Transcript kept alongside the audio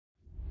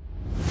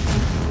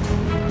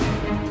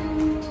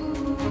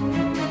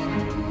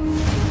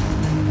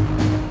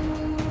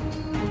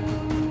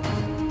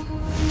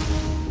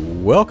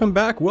Welcome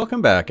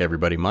back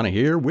everybody. Monte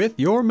here with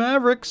your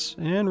Mavericks,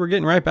 and we're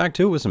getting right back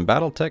to it with some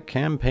Battletech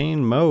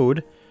campaign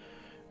mode.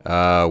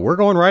 We're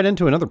going right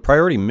into another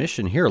priority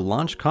mission here,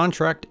 launch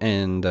contract,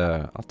 and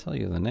I'll tell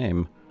you the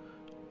name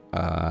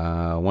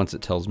once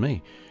it tells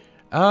me.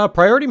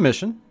 Priority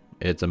mission,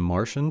 it's a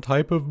Martian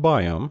type of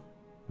biome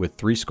with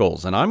 3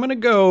 skulls, and I'm going to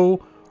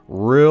go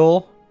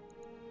real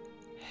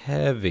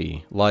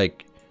heavy,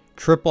 like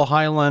triple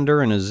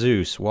Highlander and a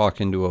Zeus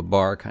walk into a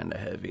bar kind of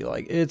heavy.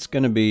 Like, it's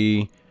going to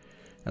be...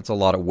 that's a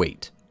lot of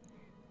weight.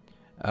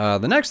 The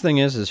next thing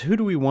is who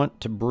do we want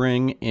to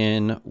bring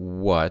in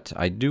what?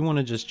 I do want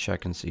to just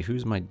check and see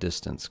who's my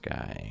distance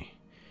guy.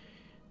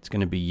 It's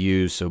going to be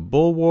you. So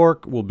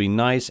Bulwark will be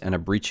nice, and a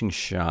breaching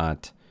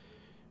shot.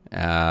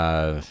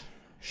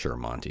 Sure,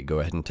 Monte. Go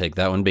ahead and take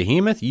that one.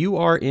 Behemoth, you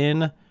are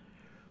in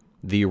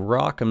the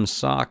Rock'em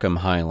Sock'em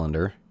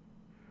Highlander.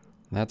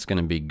 That's going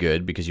to be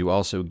good because you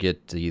also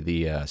get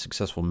the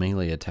successful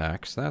melee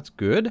attacks. That's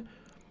good.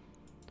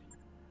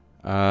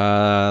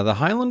 The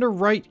Highlander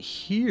right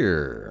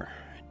here.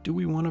 Do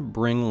we want to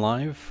bring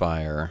live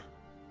fire?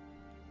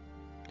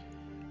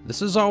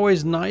 This is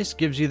always nice.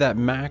 Gives you that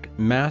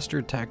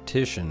master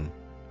tactician.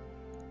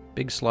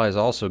 Big Sly's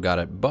also got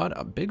it,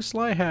 but Big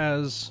Sly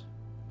has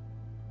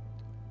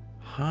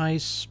high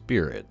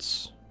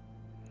spirits.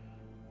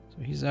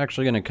 So he's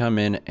actually going to come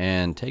in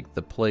and take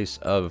the place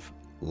of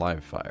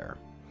live fire.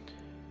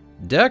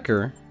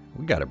 Decker.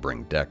 We got to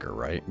bring Decker,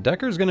 right?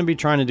 Decker's going to be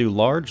trying to do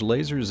large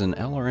lasers and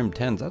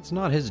LRM-10s. That's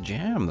not his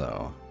jam,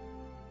 though.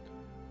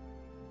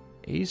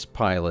 Ace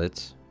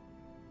Pilot.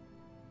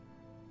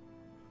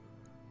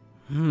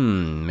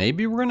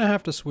 Maybe we're going to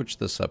have to switch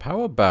this up.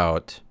 How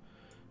about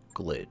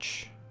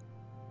Glitch?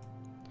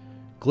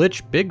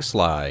 Glitch, Big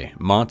Sly,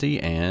 Monte,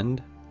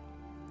 and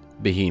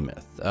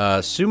Behemoth.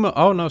 Sumo.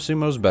 Oh, no,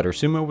 Sumo's better.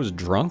 Sumo was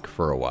drunk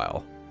for a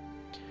while,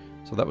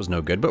 so that was no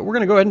good. But we're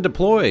going to go ahead and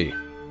deploy.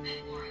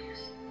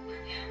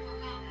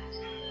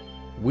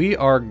 We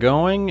are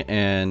going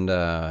and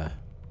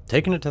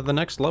taking it to the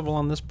next level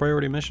on this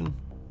priority mission.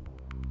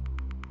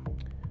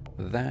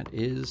 That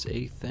is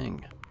a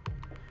thing.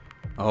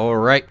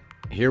 Alright,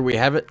 here we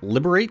have it.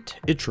 Liberate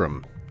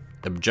Itrom.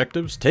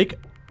 Objectives: take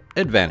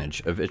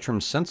advantage of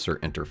Itrom's sensor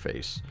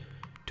interface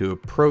to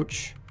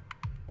approach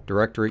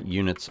Directorate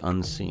units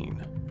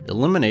unseen.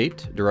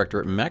 Eliminate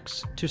Directorate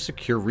mechs to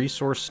secure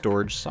resource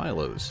storage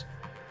silos.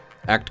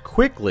 Act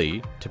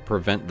quickly to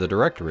prevent the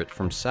Directorate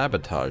from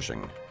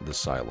sabotaging the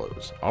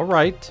silos.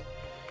 Alright.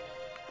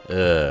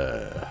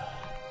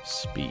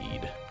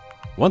 Speed.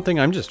 One thing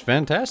I'm just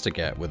fantastic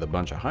at with a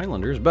bunch of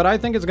Highlanders, but I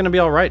think it's going to be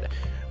alright.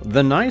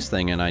 The nice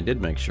thing, and I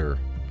did make sure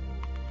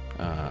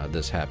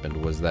this happened,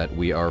 was that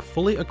we are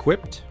fully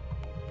equipped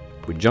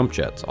with jump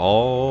jets.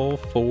 All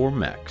 4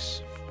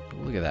 mechs.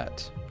 Look at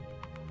that.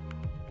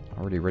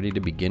 Already ready to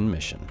begin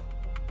mission.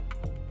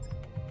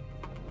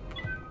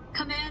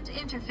 Command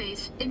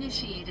interface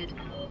initiated.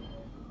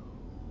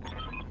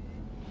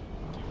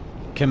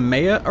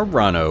 Kamea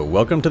Arano,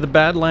 welcome to the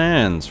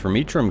Badlands from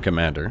Itrom,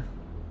 Commander.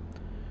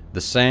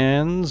 The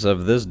sands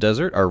of this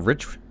desert are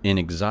rich in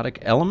exotic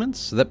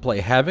elements that play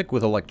havoc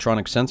with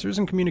electronic sensors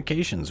and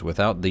communications.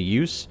 Without the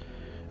use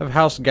of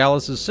House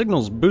Gallus's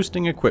signals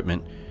boosting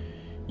equipment,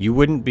 you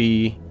wouldn't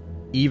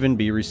even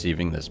be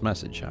receiving this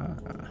message.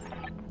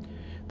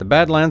 The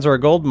Badlands are a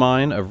gold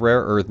mine of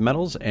rare earth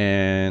metals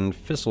and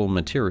fissile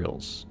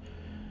materials.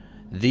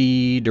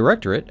 The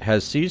Directorate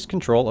has seized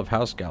control of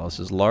House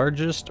Gallus's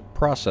largest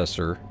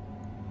processor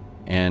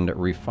and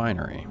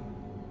refinery.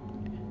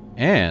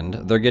 And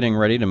they're getting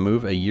ready to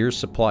move a year's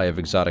supply of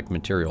exotic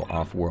material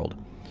off-world.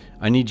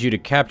 I need you to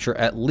capture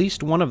at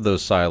least one of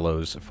those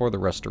silos for the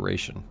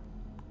restoration.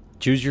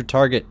 Choose your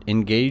target,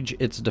 engage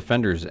its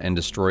defenders, and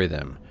destroy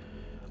them.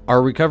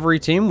 Our recovery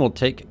team will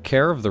take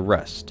care of the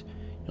rest.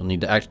 You'll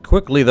need to act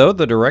quickly, though.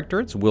 The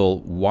Directorates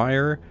will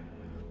wire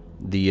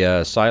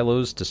the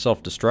silos to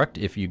self-destruct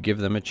if you give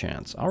them a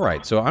chance.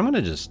 Alright, so I'm going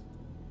to just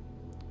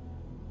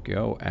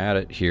go at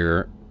it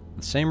here.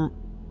 The same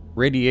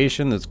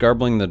radiation that's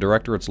garbling the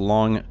Directorate's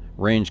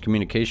long-range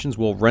communications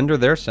will render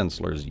their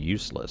sensors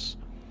useless.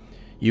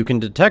 You can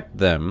detect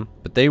them,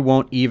 but they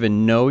won't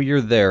even know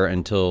you're there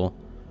until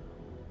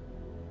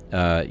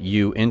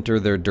you enter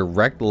their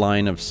direct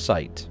line of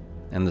sight.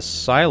 And the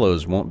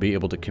silos won't be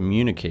able to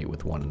communicate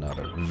with one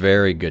another.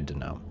 Very good to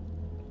know.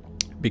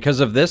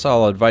 Because of this,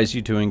 I'll advise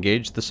you to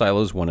engage the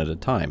silos one at a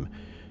time.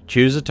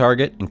 Choose a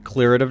target and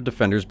clear it of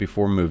defenders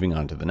before moving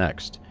on to the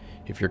next.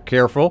 If you're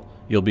careful,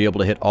 you'll be able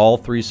to hit all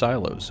 3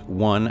 silos,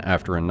 one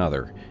after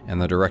another, and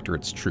the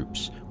Directorate's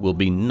troops will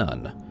be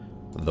none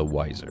the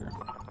wiser.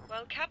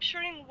 While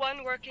capturing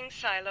one working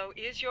silo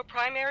is your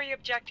primary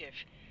objective,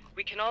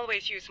 we can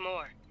always use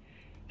more.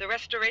 The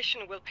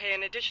restoration will pay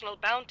an additional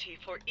bounty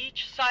for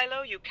each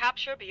silo you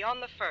capture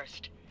beyond the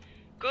first.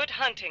 Good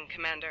hunting,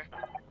 Commander.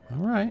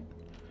 Alright.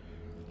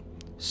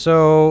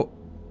 So,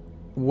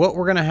 what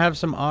we're going to have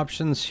some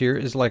options here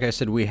is, like I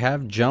said, we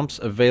have jumps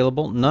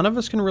available. None of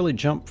us can really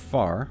jump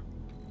far.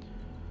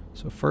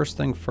 So first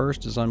thing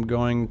first is I'm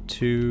going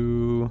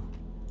to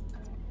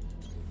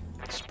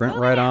Sprint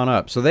right on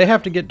up. So they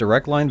have to get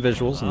direct line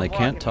visuals, and they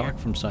can't talk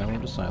from silo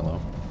to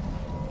silo.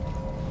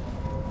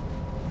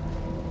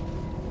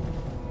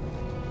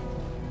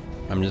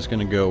 I'm just going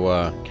to go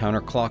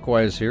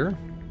counterclockwise here.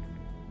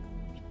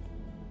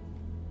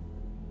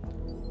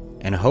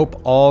 And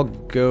hope all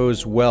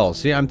goes well.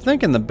 See, I'm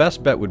thinking the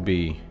best bet would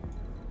be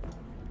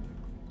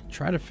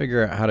try to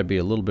figure out how to be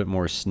a little bit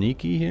more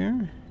sneaky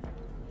here.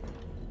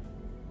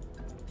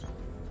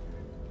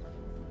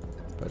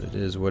 But it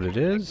is what it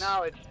is.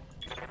 Acknowledged.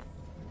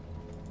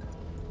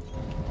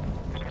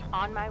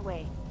 On my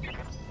way.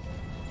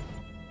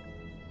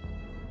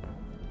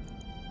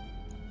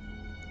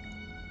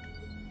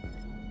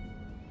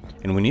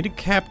 And we need to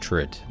capture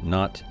it,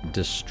 not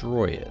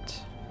destroy it.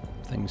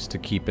 Things to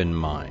keep in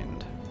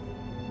mind.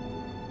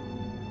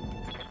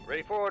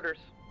 Ready for orders.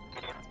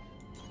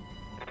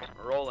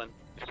 Rolling.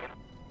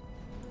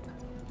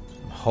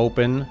 I'm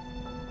hoping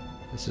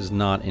this is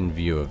not in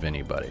view of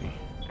anybody.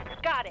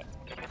 Got it.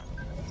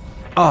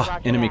 Ah,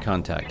 Roger enemy that.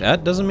 contact.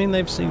 That doesn't mean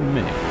they've seen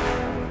me.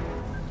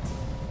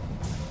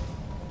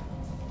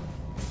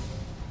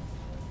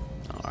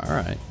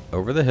 Alright,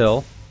 over the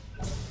hill.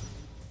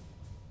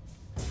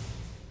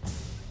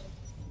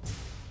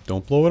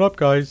 Don't blow it up,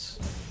 guys.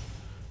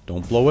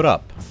 Don't blow it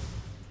up.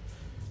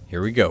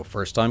 Here we go.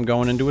 First time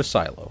going into a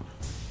silo.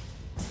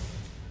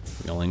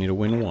 We only need to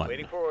win one.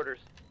 Waiting for orders.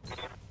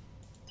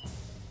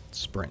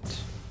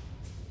 Sprint.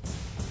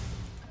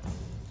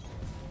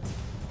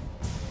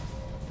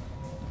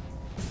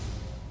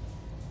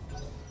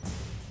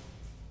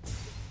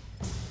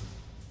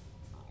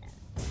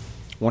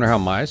 Wonder how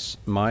my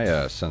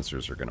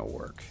sensors are gonna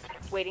work.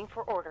 Waiting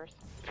for orders.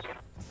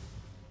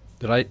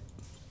 Did I?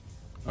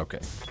 Okay.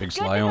 Big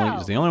Sly to only go.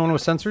 is the only one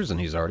with sensors, and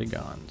he's already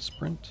gone.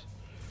 Sprint.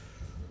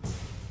 All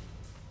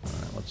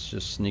right, let's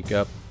just sneak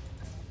up,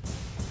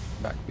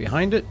 back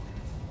behind it.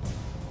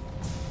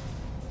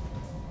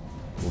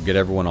 We'll get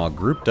everyone all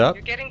grouped up.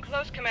 You're getting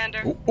close,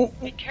 Commander. Oh, oh,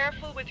 Be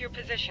careful with your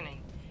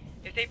positioning.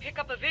 If they pick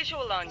up a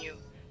visual on you,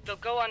 they'll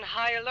go on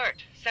high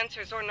alert,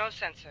 sensors or no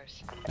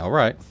sensors. All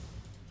right.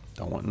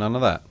 Don't want none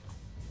of that.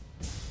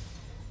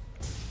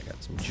 I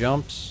got some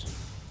jumps.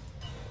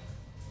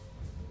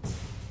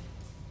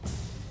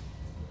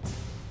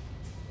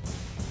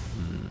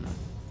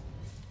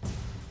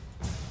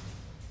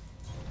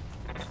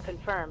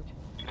 Confirmed.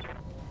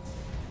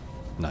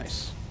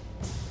 Nice.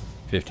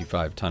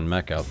 55-ton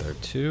mech out there,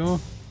 too.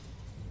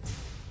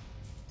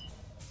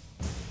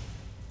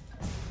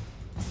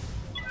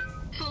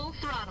 Full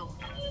throttle.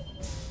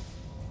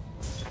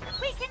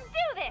 We can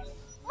do this!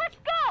 Let's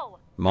go!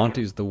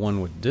 Monte's the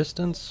one with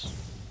distance.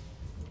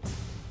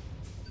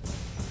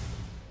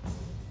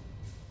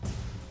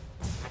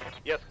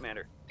 Yes,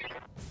 Commander.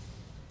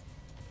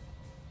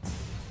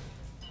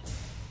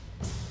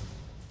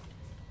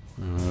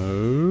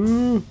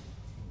 Oh.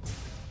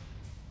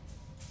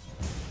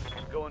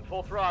 Going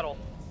full throttle.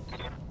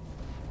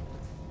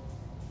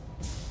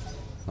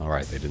 All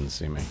right, they didn't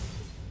see me.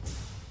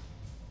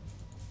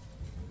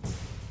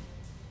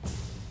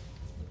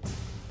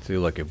 See,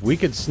 look, if we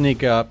could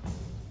sneak up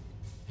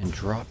and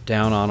drop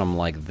down on them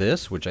like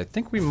this, which I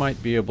think we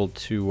might be able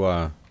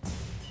to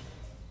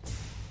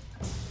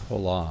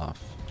pull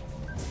off.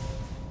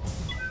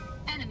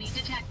 Enemy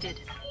detected.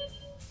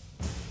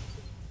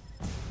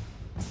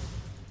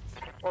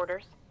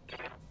 Orders.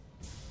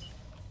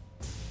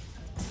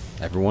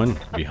 Everyone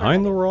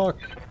behind the rock.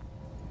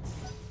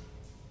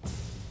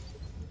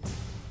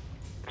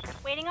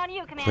 Waiting on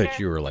you, Commander. But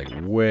you were like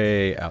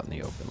way out in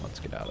the open. Let's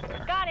get out of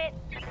there. Got it.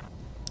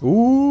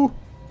 Ooh!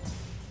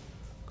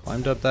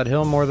 Climbed up that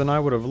hill more than I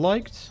would have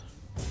liked.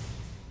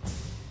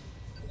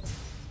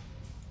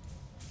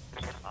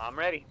 I'm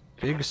ready.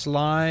 Big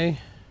Sly.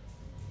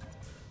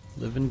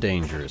 Living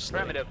dangerously.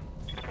 Primitive.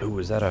 Ooh,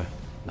 is that a...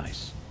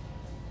 Nice.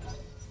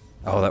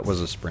 Oh, that was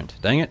a sprint.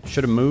 Dang it.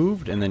 Should have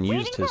moved and then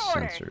used Waiting his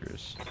for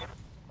orders. sensors.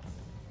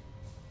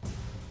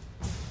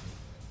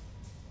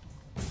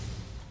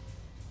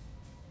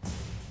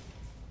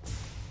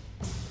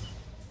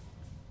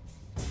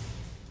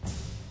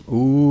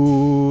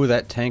 Ooh,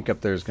 that tank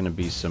up there is going to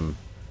be some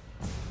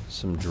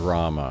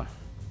drama.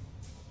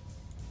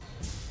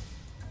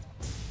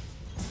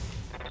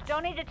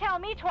 Don't need to tell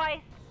me twice.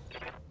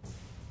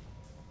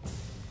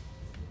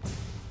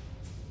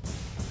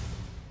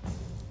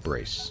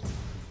 Brace.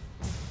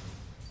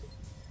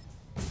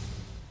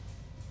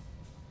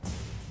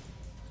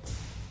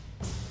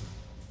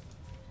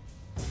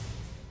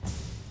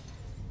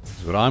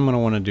 So what I'm going to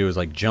want to do is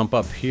like jump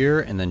up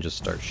here and then just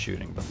start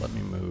shooting, but let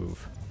me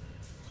move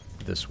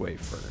this way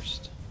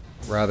first.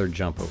 Rather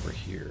jump over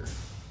here.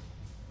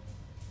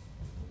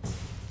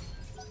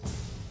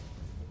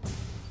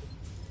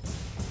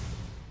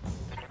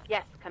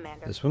 Yes,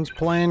 Commander. This one's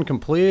playing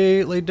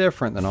completely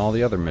different than all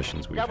the other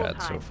missions we've Double had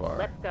time. so far.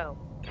 Let's go.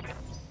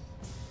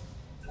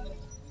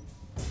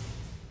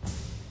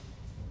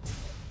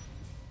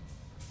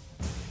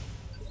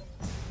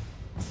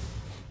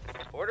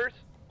 Orders.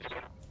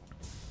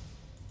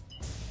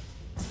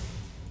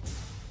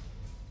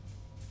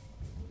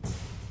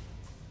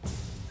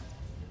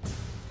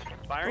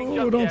 Firing Oh,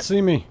 jump don't jet.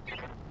 see me.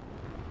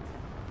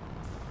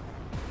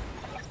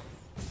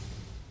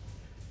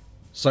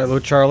 Silo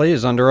Charlie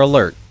is under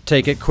alert.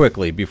 Take it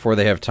quickly before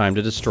they have time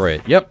to destroy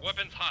it. Yep.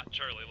 Weapons hot,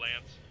 Charlie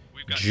Lance.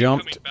 We've got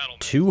Jumped incoming battle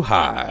too mechs.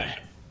 high.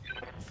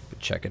 But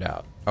check it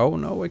out. Oh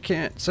no, I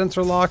can't.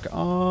 Sensor lock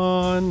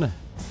on.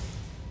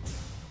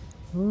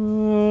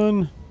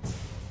 On.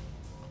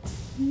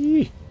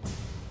 Eee.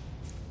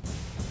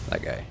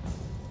 That guy.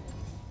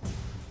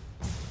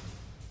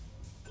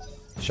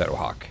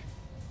 Shadowhawk.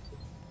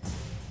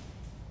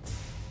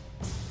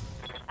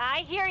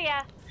 I hear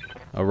ya.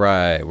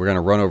 Alright, we're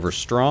gonna run over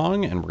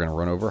strong and we're gonna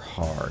run over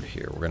hard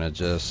here. We're gonna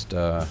just,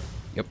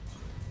 yep.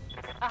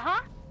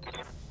 Uh-huh.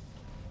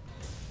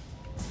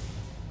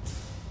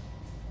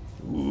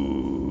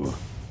 Ooh.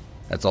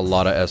 That's a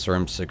lot of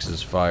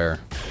SRM6's fire.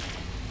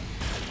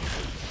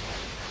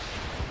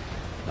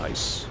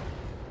 Nice.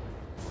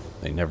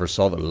 They never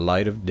saw the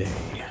light of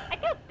day. I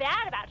feel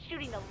bad about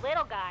shooting the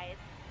little guys.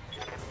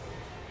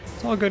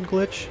 It's all good,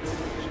 Glitch.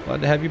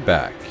 Glad to have you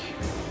back.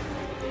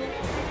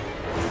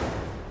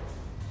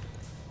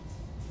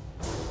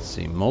 Let's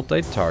see,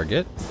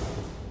 multi-target.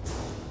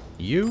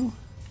 You.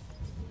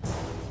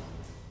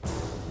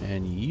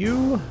 And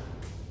you.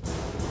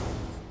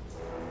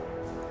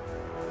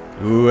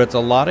 Ooh, it's a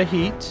lot of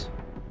heat.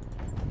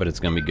 But it's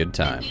gonna be good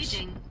times.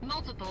 Engaging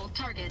multiple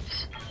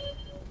targets.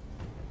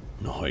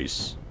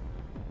 Nice.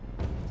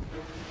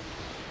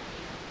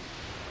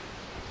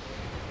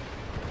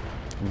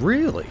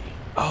 Really?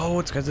 Oh,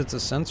 it's because it's a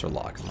sensor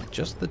lock. I'm like,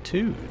 just the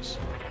twos.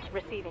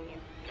 Receiving you.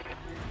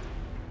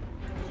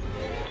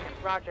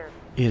 Roger.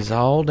 Is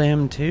all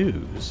damn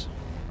twos.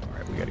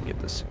 Alright, we gotta get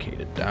this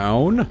cicada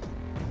down.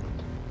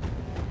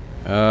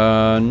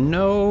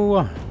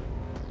 No.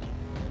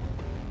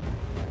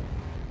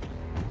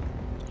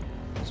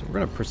 So we're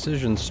gonna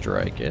precision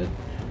strike it.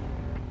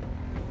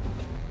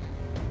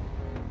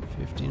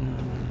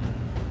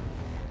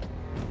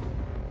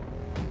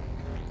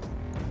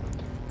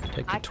 1500.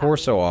 Take the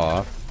torso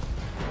off.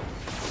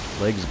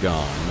 Legs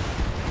gone.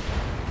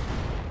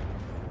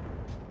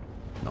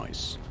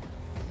 Nice.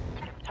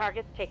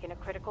 Target's taking a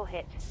critical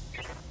hit.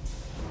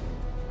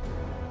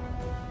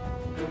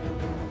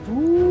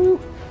 Ooh.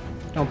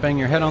 Don't bang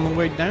your head on the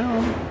way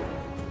down.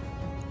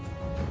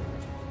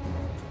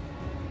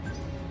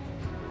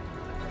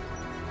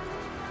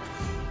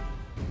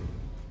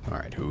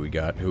 Alright, who we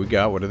got? Who we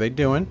got? What are they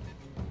doing?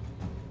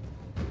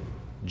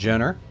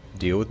 Jenner,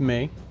 deal with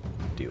me.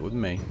 Deal with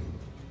me.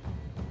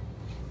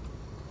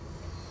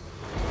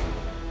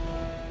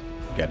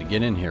 Got to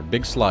get in here.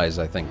 Big Sly's,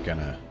 I think,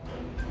 gonna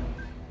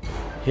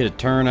hit a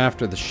turn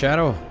after the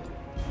shadow.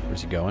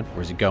 Where's he going?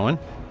 Where's he going?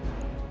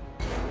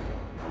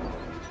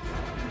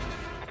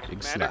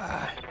 Big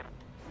Sly.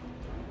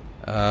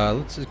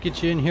 Let's just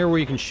get you in here where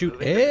you can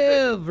shoot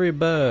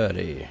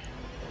everybody.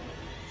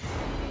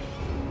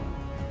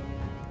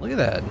 Look at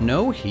that.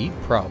 No heat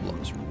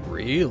problems,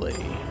 really.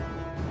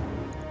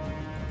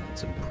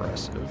 That's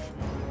impressive.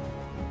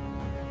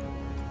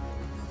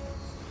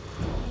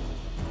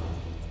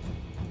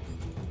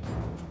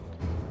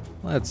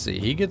 Let's see.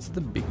 He gets the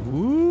big.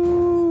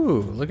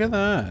 Ooh, look at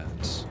that.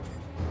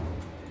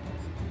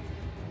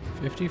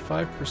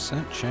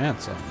 55%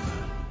 chance on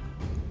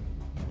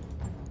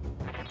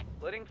that.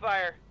 Splitting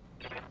fire.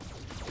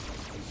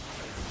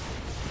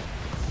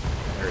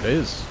 There it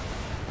is.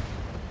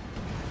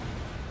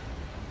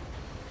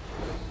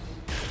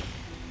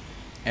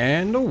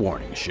 And a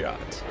warning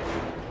shot.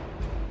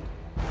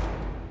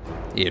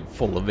 He had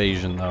full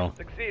evasion, though.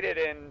 Succeeded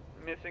in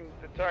missing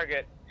the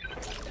target.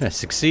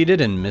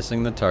 Succeeded in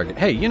missing the target.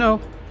 Hey, you know,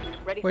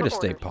 Ready way for to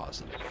stay orders.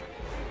 positive.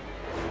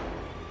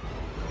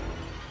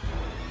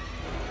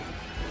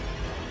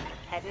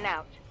 Heading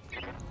out.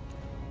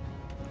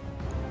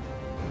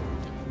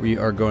 We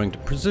are going to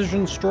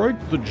precision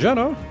strike the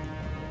Jenna.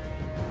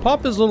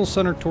 Pop his little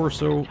center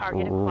torso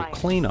Target acquired.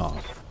 clean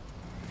off.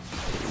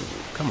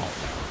 Come on.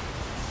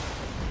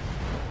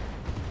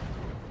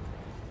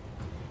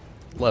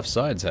 Left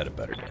side's had a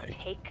better day.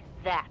 Take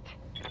that.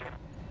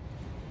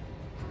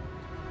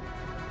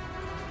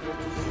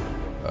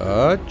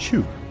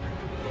 Chew.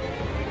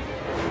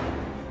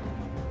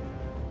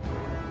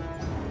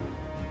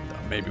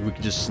 Thought maybe we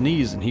could just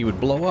sneeze and he would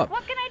blow up.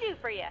 What can I do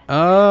for you?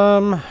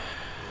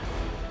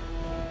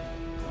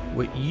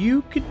 What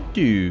you could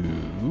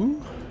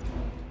do...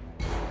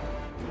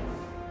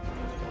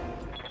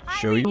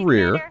 Show your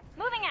rear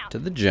Moving out. to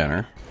the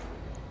Jenner.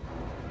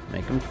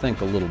 Make him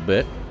think a little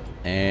bit.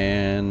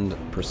 And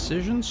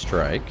precision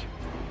strike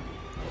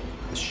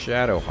the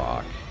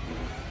Shadowhawk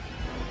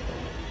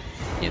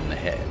in the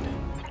head.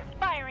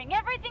 Firing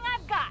everything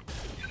I've got.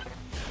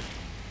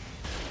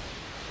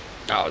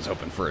 I was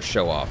hoping for a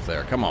show off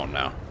there. Come on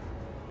now.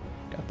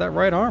 Got that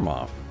right arm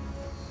off.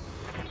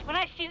 When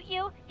I shoot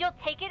you, you'll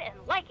take it and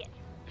like it.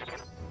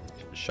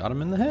 Shot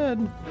him in the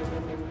head.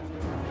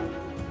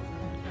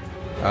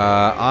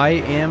 I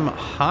am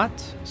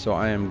hot, so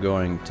I am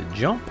going to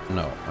jump.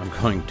 No, I'm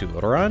going to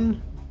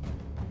run.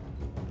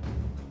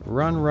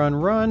 Run, run,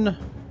 run.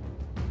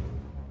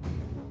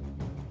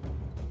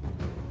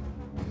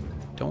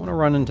 want to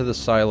run into the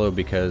silo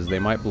because they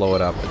might blow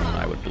it up and then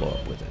I would blow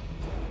up with it.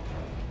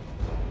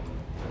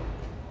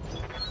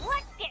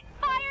 Let's get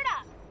fired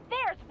up.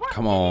 There's work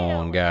Come to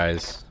on, do.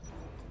 guys.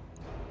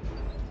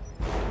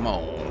 Come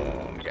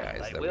on,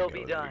 guys. There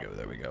we go,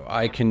 there we go.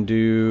 I can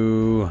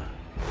do...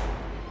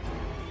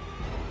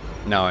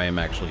 Now I am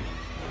actually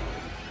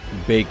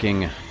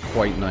baking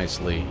quite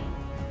nicely.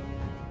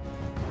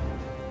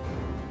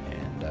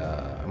 And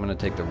I'm going to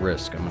take the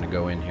risk. I'm going to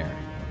go in here.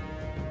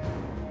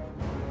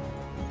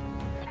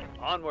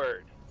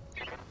 Onward.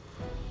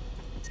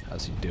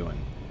 How's he doing?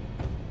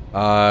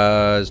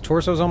 His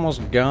torso's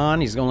almost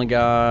gone. He's only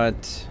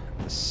got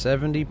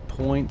 70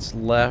 points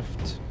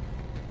left.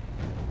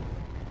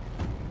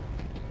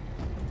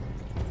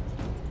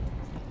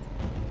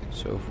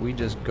 So if we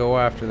just go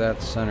after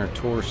that center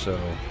torso...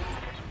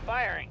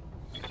 Firing.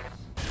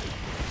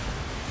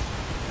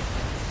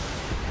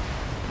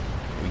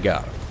 We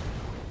got him.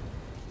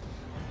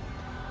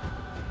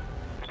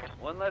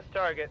 One less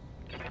target.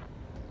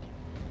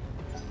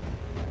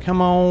 Come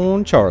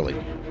on,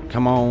 Charlie.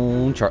 Come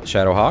on,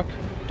 Shadowhawk.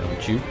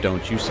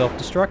 Don't you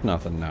self-destruct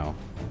nothing now.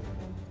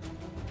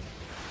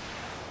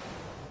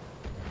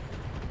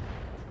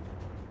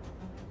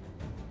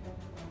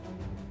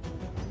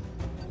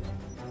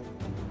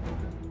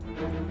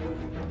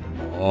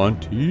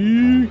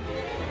 Monte.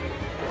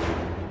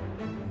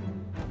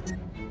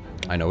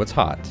 I know it's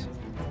hot.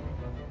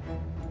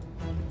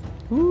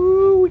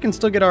 Ooh, we can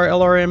still get our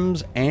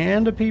LRMs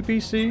and a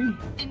PPC.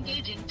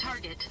 Engaging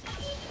target.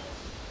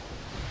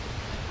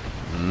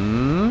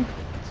 See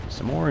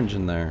some orange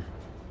in there.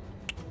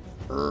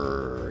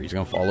 He's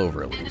gonna fall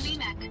over at Enemy least.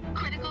 mech.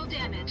 Critical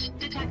damage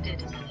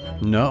detected.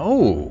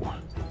 No.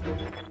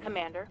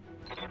 Commander.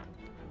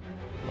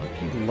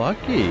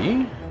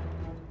 Lucky.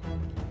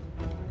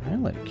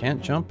 Really?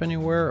 Can't jump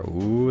anywhere?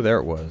 Ooh, there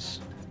it was.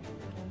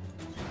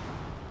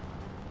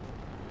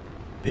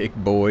 Big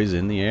boys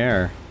in the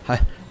air.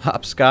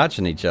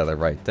 Hopscotching each other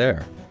right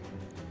there.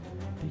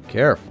 Be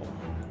careful.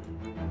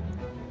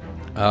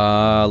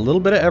 A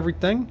little bit of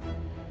everything.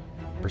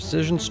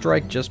 Precision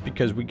strike just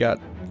because we got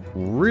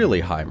really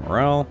high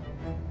morale.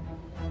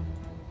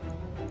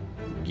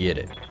 Get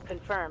it.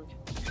 Confirmed.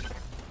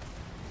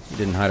 He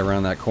didn't hide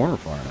around that corner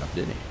far enough,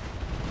 did he?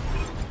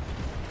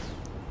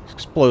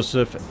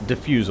 Explosive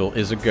defusal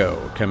is a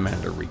go,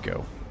 Commander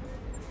Rico.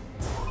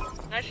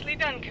 Nicely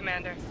done,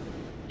 Commander.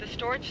 The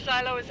storage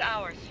silo is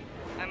ours.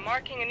 I'm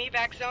marking an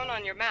evac zone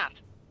on your map.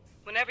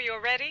 Whenever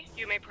you're ready,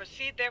 you may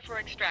proceed there for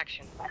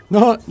extraction.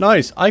 No,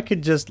 nice. I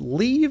could just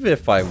leave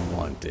if I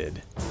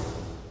wanted.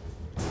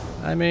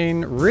 I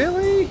mean,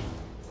 really?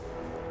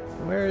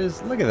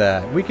 Look at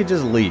that. We could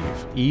just leave.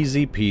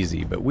 Easy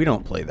peasy, but we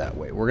don't play that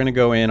way. We're going to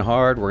go in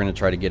hard. We're going to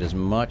try to get as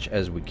much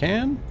as we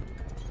can.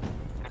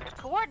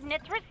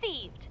 Coordinates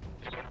received.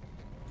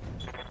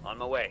 On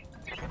my way.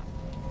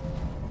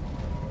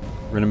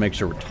 We're going to make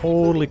sure we're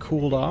totally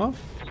cooled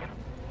off.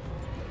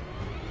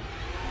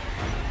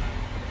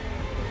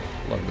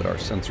 Love that our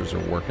sensors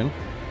are working.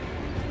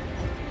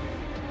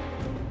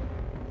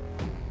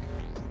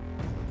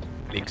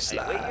 Big Await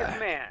your slide.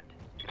 command.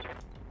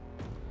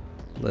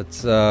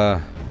 Let's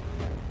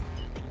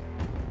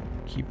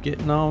keep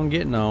getting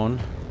on.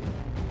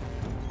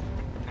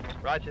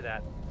 Roger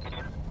that.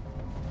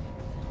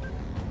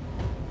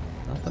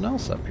 Nothing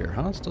else up here,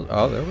 huh? Still,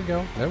 oh, there we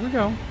go. There we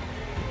go.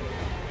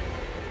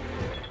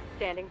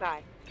 Standing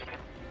by.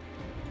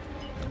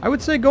 I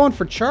would say going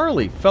for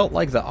Charlie felt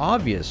like the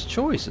obvious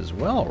choice as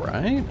well,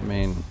 right? I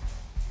mean,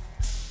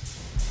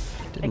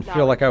 didn't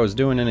feel like I was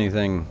doing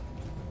anything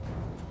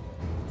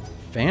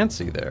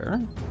fancy there.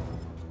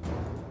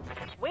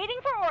 Waiting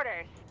for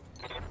orders.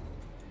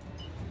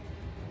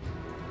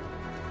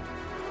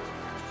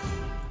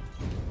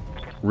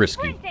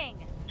 Risky.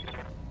 Sprinting.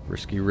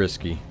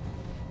 Risky.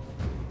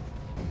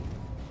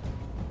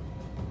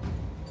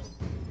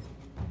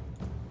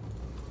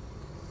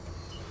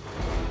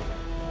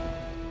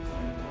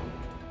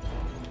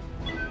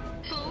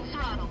 Full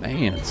throttle.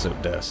 Man, it's so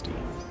dusty.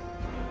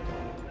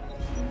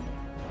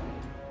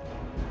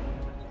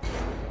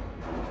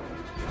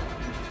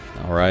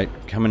 All right,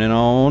 coming in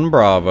on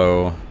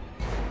Bravo.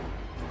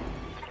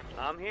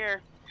 I'm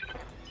here.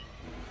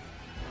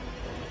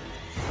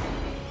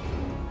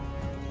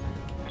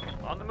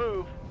 On the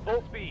move.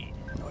 Full speed.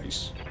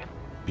 Nice.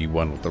 Be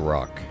one with the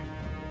rock.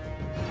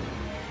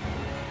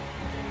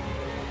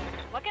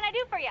 What can I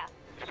do for you?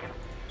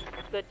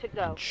 Good to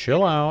go.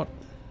 Chill out.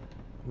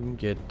 We can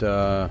get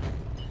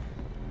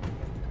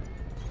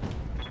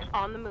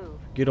On the move.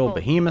 get old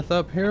Behemoth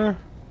up here.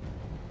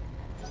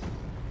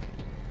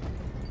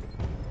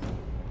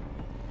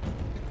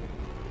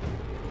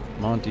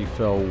 Monte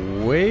fell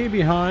way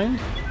behind.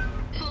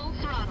 Full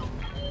throttle.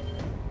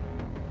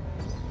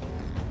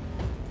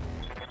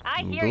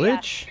 I hear ya.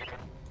 Glitch.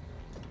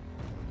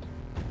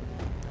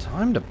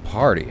 Time to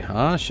party,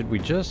 huh? Should we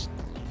just...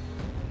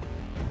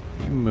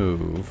 You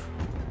move.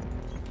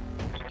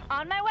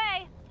 On my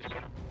way.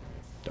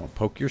 Don't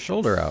poke your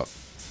shoulder out.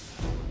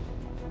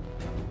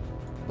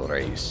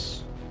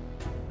 Brace.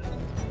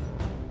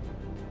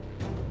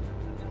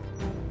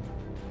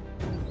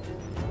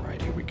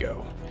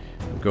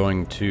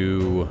 going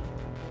to...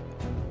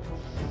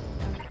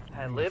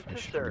 I live I to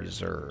should serve.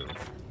 reserve.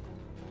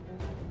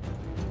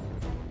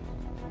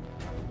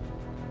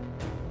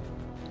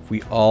 If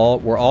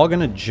we're all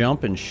gonna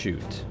jump and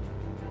shoot.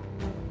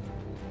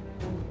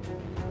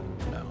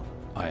 No,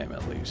 I am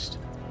at least.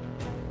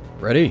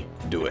 Ready?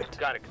 Do it.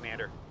 Got it,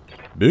 Commander.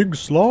 Big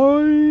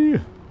Sly!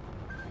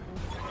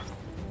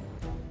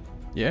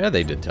 Yeah,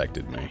 they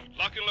detected me.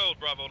 Lock and load,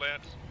 Bravo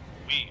Lance.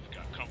 We've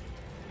got company.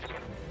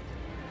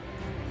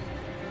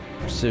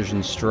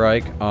 Precision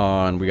strike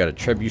on... We got a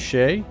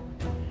Trebuchet.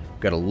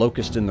 Got a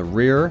Locust in the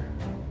rear.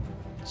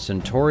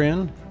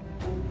 Centurion.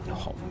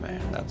 Oh,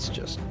 man, that's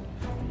just...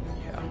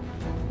 Yeah.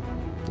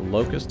 The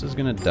Locust is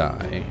going to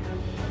die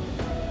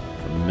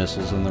from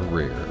missiles in the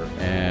rear.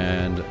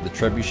 And the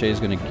Trebuchet is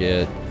going to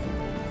get...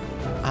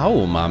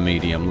 Ow, my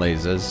medium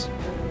lasers.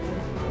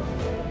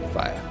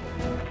 Fire.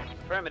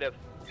 Affirmative.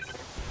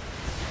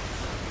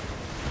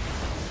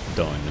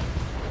 Done.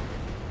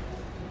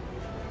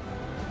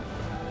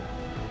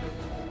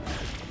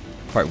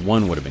 Part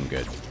 1 would have been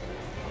good.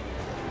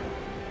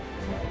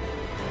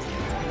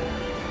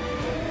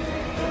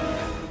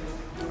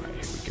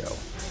 Alright, here we go.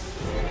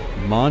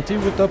 Monte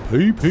with the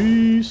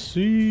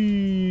PPCs.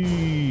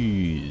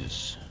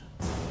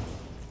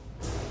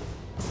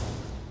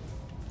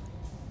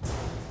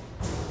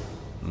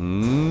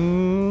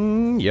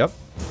 Yep.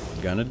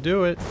 Gonna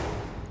do it.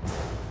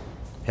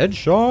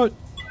 Headshot.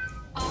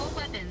 All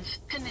weapons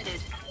committed.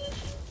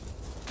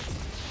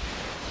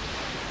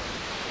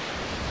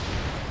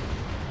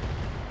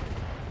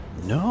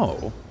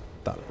 No.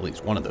 Thought at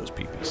least one of those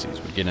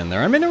PPCs would get in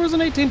there. I mean, there was an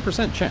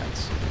 18%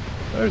 chance.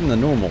 Better than the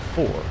normal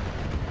 4.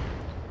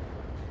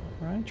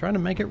 Alright, trying to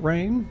make it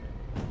rain.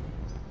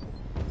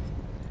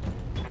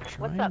 What's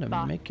Trying up, to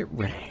boss? make it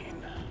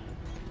rain.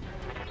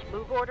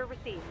 Move order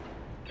received.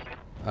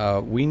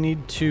 We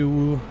need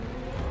to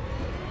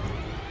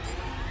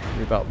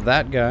worry about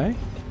that guy.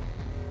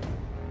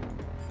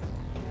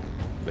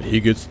 But he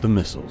gets the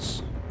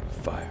missiles.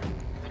 Fire.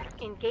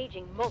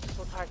 Engaging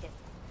multiple targets.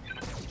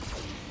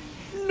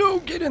 No,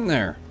 get in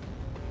there.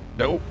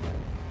 Nope.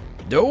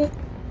 Nope.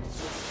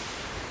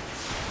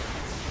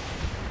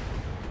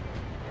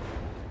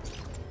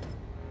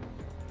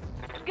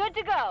 Good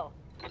to go.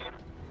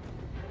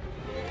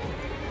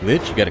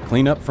 Glitch, you gotta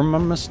clean up from my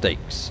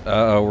mistakes.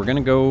 We're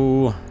gonna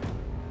go...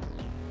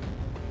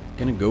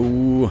 Gonna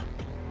go...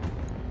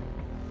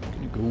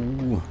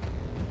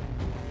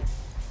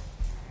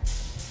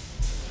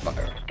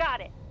 Fire.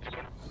 Got it.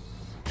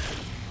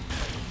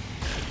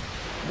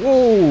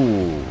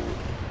 Whoa!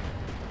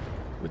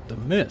 With the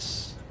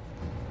miss.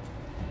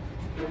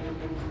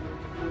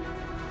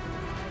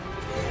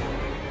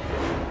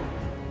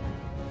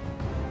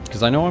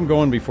 Because I know I'm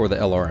going before the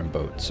LRM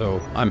boat, so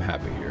I'm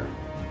happy here.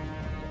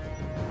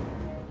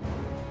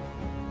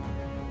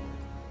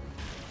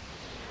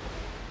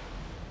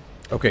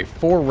 Okay,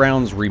 4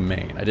 rounds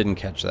remain. I didn't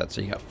catch that.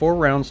 So you got 4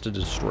 rounds to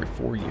destroy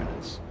 4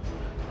 units.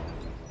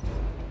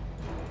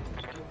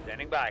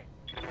 Standing by.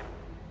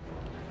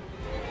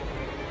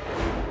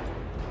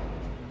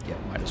 Yeah,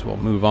 might as well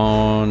move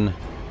on.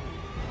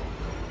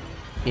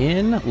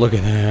 In. Look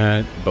at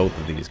that. Both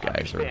of these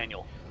guys are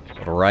Daniel.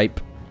 ripe.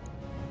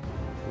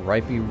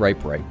 Ripey,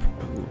 ripe.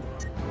 Ooh,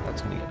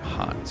 that's going to get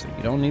hot. So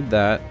you don't need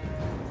that.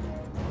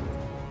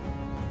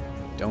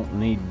 Don't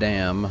need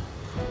damn.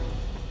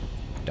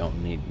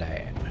 Don't need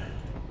that.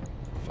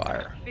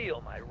 Fire.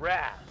 Feel my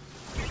wrath.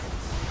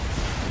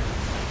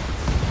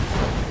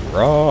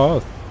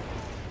 Wrath.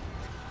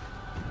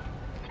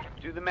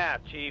 Do the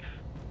math, Chief.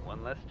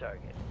 One less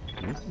target.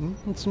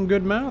 That's some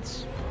good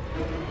maths.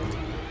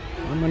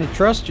 I'm gonna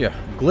trust you.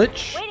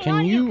 Glitch, Waiting can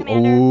on you, you?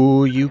 Commander.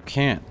 Oh, you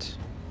can't.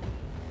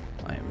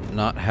 I am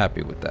not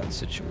happy with that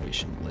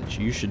situation, Glitch.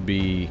 You should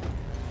be...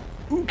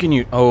 Ooh, can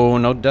you... Oh,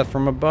 no death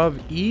from above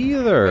Ready for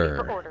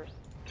either. orders.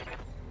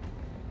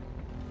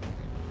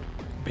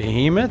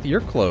 Behemoth,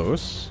 you're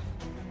close.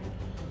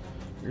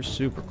 You're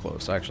super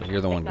close. Actually,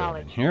 you're the one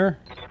going in here.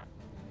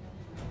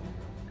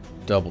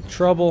 Double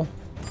trouble.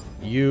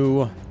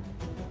 You.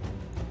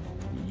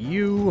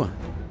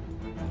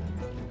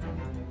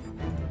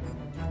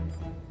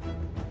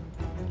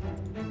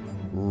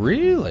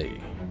 Really?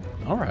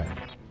 Alright.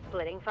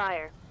 Splitting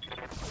fire.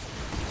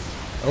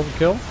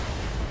 Overkill?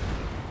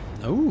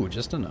 Oh,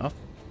 just enough.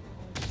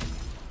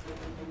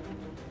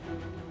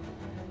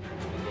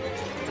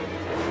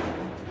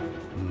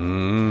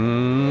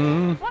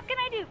 What can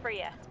I do for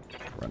you?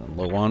 Running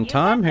low on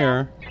time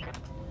here.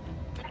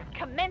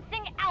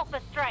 Commencing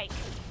Alpha Strike.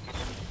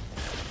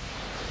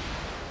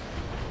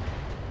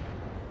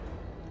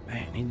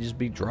 Man, he'd just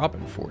be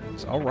dropping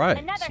 40s. Alright,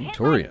 Another hit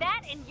Centurion. like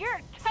that and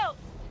you're toast.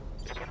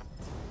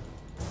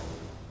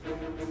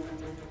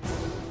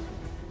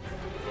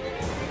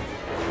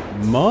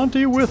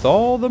 Monte with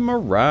all the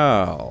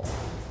morale.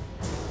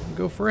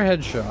 Go for a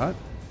headshot.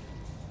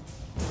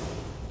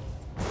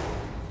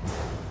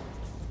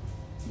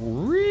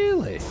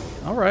 Really?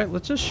 Alright,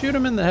 let's just shoot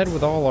him in the head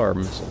with all our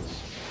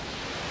missiles.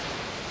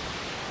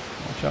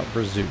 Watch out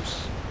for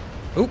Zeus.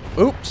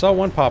 Oop, saw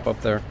one pop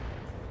up there.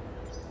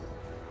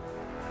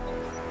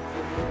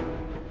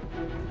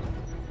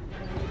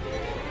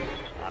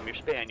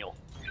 your spaniel.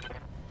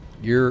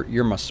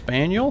 You're my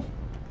spaniel?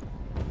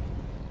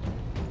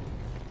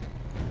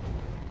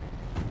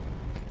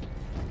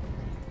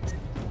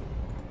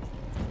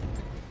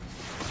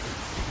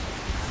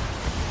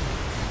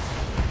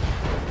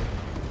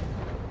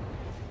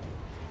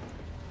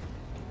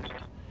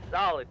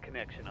 Solid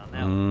connection on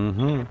that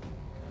one.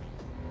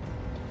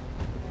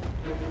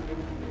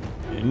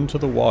 Mm-hmm. Into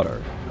the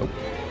water. Nope.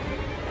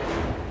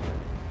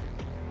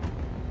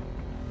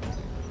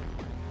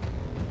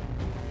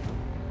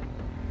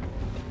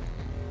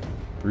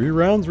 Three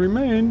rounds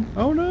remain.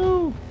 Oh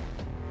no!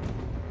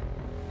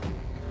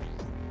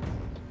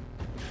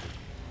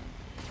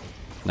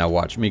 Now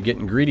watch me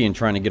getting greedy and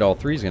trying to get all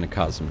three is going to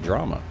cause some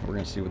drama. We're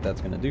going to see what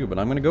that's going to do, but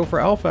I'm going to go for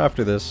Alpha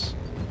after this.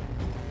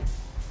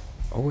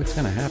 Oh, it's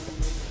going to happen.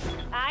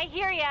 I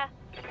hear ya.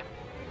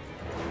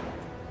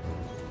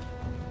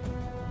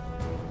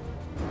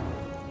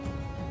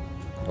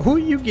 Oh,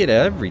 you get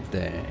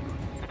everything.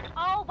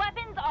 All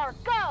weapons are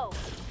go.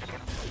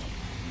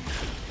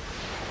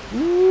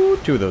 Ooh,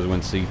 two of those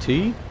went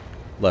CT.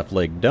 Left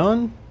leg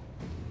done.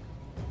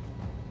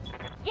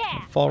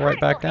 Yeah. Fall right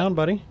back down,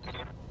 buddy.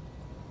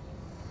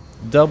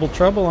 Double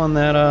trouble on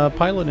that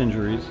pilot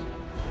injuries.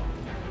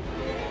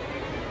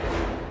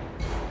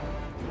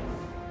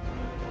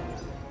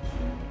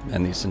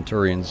 And these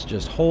Centurions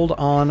just hold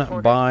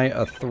on by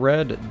a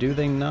thread, do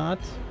they not?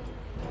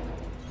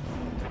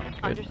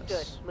 Oh, Understood.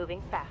 goodness.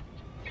 Moving fast.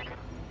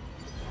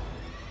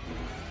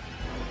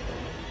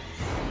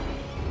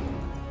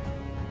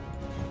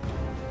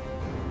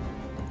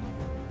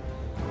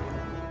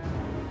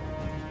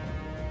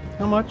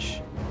 How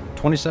much?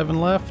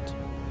 27 left?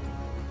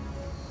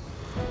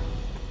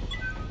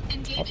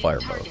 I'll fire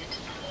both.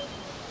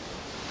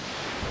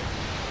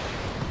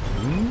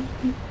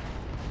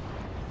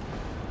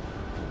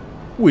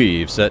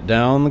 We've set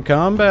down the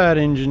combat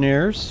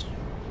engineers.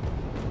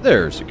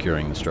 They're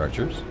securing the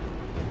structures.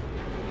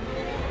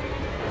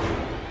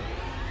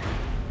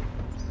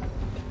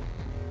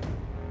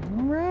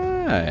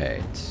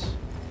 Alright.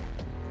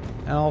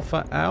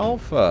 Alpha,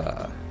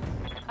 Alpha.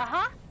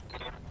 Uh-huh.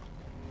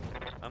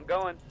 I'm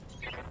going.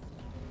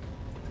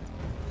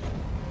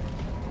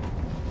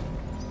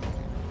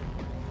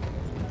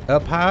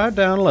 Up high,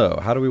 down low.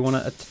 How do we want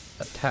to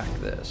attack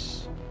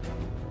this?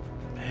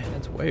 Man,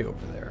 it's way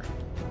over there.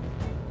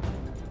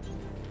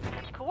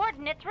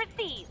 Coordinates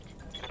received.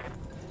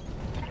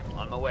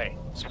 On my way.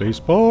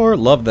 Spacebar.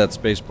 Love that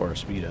spacebar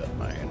speed up,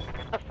 man.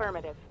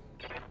 Affirmative.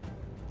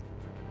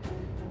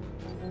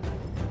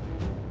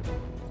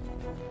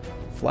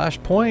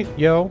 Flashpoint,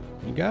 yo.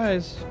 You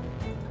guys.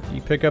 Do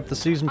you pick up the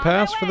season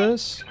pass for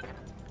this?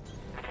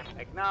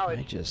 I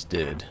Acknowledge. just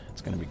did.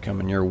 It's going to be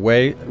coming your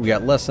way. We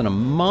got less than a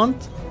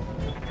month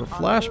for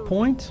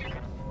Flashpoint.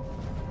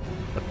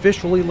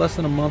 Officially less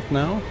than a month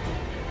now.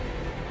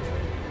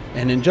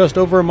 And in just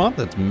over a month,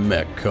 it's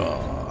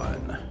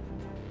Mechon.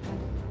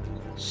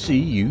 See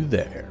you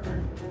there.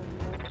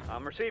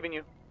 I'm receiving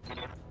you.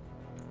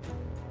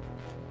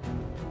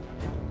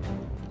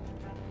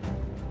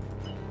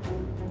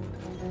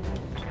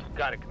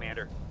 Got it,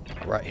 Commander.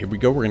 Right, here we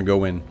go. We're going to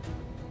go in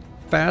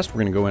fast.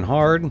 We're going to go in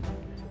hard.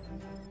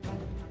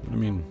 I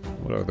mean,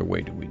 what other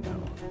way do we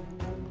know?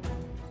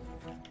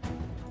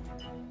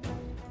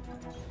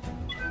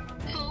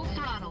 Full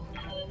throttle.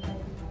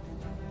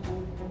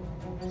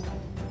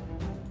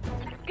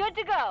 Good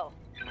to go.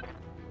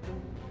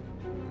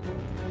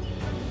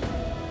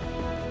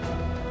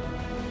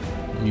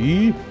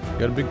 Yee,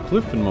 got a big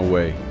cliff in my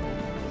way.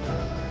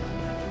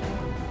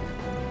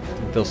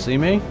 Think they'll see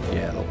me?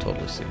 Yeah, they'll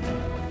totally see me.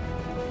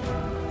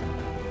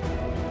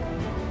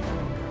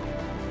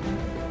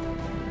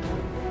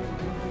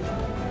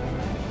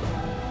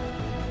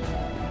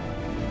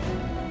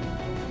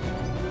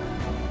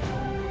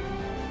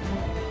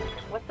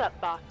 What's up,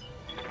 boss?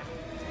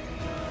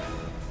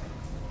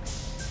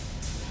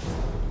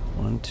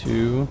 1,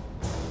 2.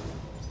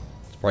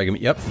 It's probably gonna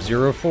be, yep,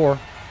 0, 4.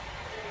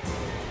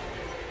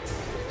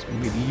 It's gonna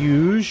be the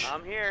huge.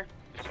 I'm here.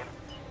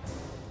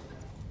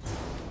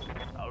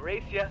 I'll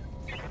race ya.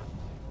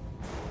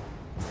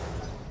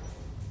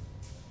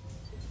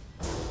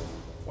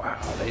 Wow,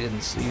 they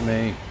didn't see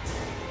me.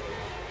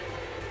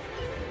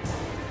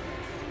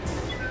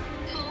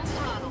 Full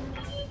throttle.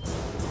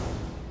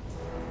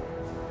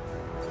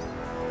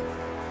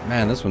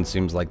 Man, this one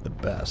seems like the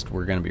best.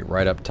 We're gonna be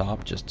right up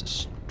top, just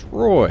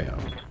destroy them.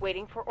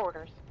 Waiting for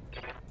orders.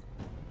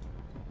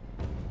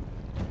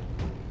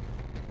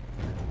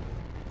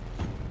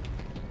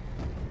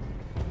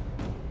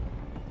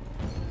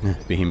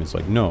 Behemoth's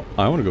like, no,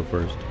 I want to go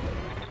first.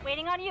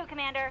 Waiting on you,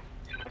 Commander.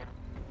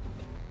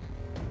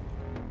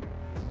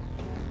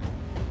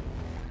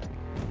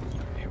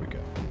 Here we go.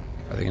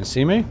 Are they gonna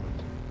see me?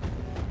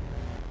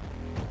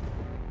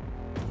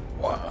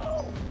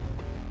 Wow.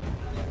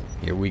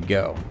 Here we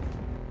go.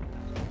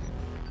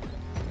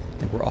 I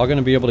think we're all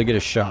gonna be able to get a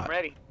shot.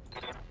 Ready.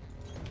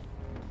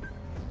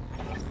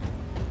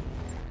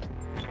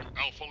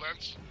 Alpha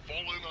Lance, fall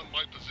in on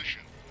my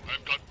position.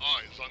 I've got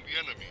eyes on the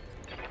enemy.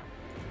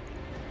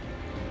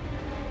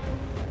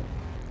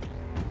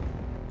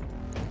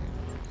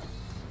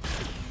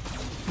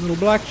 Little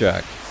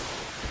blackjack.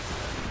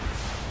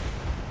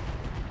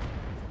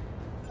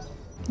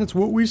 That's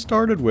what we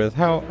started with.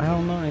 How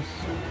nice.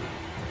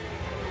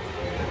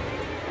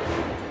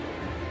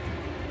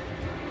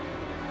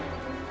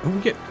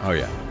 Oh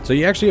yeah. So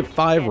you actually get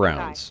 5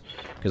 rounds.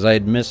 Because I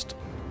had missed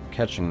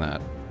catching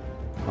that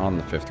on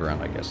the 5th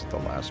round, I guess, the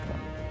last one.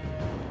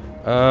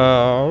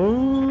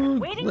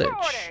 Waiting for Glitch.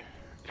 orders.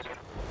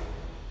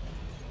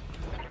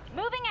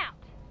 Moving out.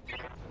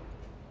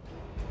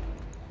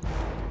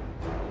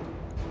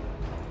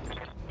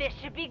 This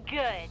should be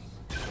good.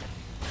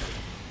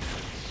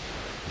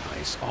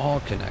 Nice. All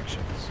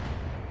connections.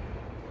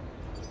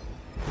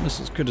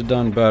 Missiles could have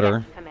done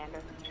better. Yes,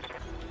 Commander.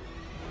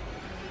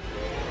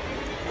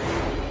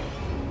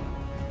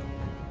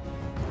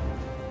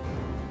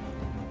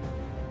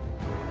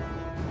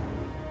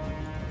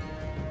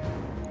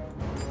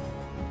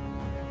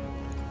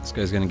 This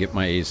guy's gonna get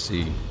my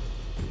AC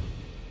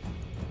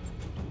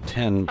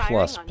 10 Firing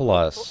plus on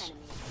plus. multiple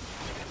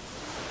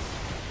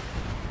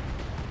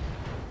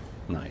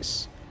enemies.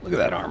 Nice. Look at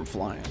that arm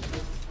flying.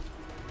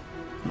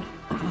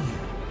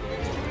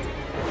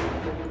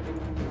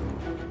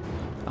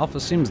 Alpha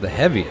seems the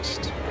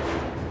heaviest.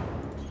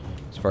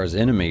 As far as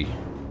enemy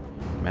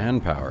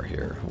manpower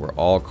here, we're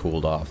all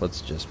cooled off.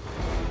 Let's just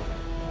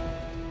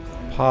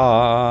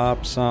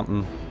pop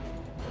something.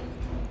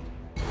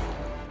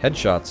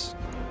 Headshots.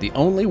 The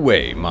only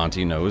way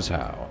Monte knows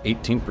how.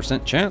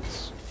 18%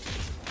 chance.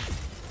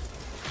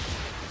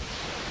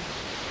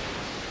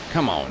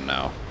 Come on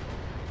now.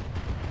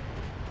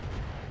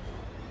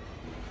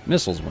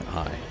 Missiles went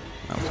high.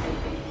 That was good.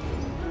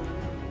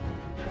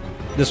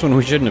 This one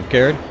we shouldn't have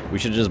cared. We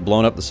should have just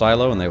blown up the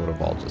silo and they would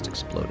have all just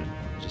exploded.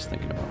 Just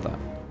thinking about that.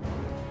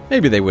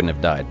 Maybe they wouldn't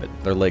have died, but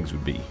their legs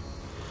would be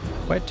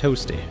quite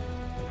toasty.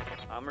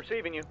 I'm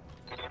receiving you.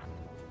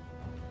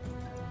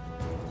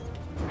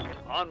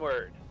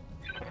 Onward.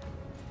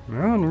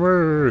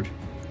 Onward.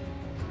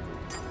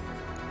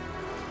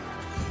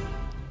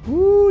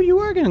 Ooh, you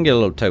are gonna get a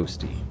little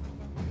toasty.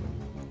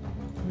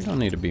 We don't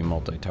need to be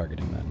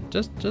multi-targeting then.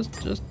 Just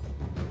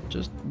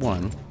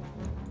one.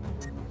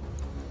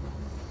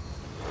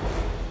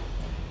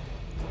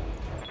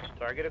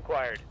 Target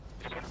acquired.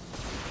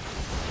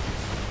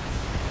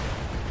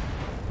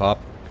 Pop.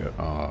 Go.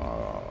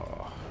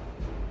 Oh.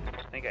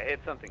 I think I hit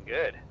something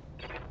good.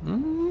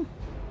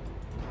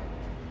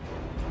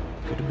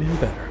 Could have been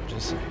better, I'm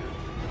just saying.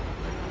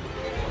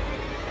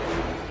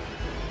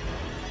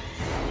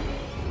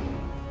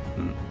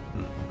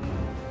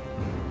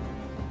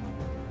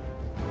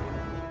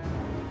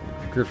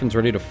 Griffin's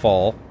ready to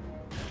fall.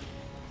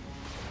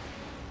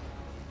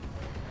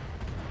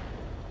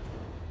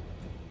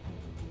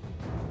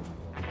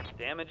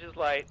 Damage is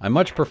light. I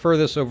much prefer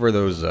this over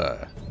those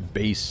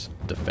base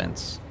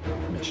defense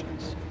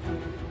missions.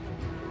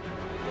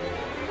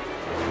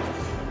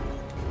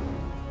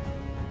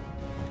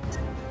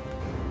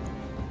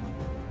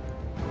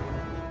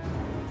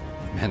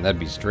 Man, that'd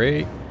be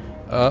straight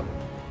up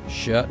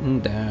shutting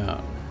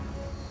down.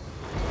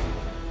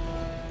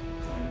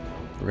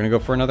 We're gonna go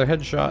for another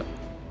headshot.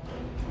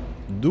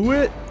 Do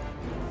it!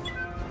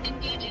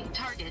 Engaging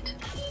target.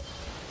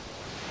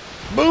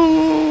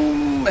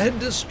 Boom! Head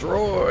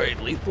destroyed.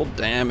 Lethal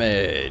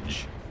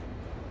damage.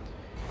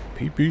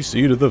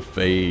 PPC to the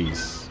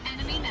face.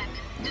 Enemy mech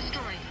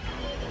destroyed.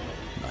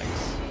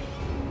 Nice.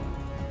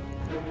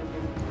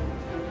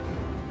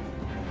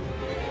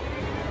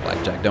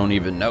 Blackjack don't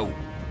even know.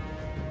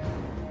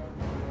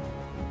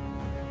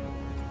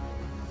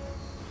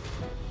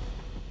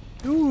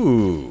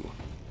 Ooh.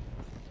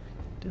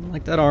 Didn't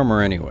like that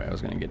armor anyway. I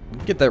was gonna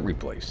get that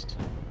replaced.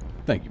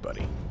 Thank you,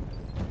 buddy.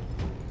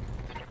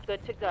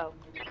 Good to go.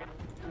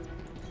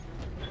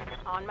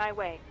 On my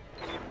way.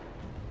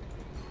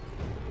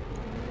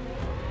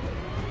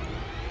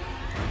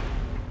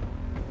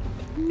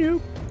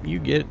 Nope. You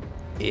get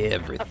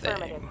everything.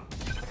 Affirmative.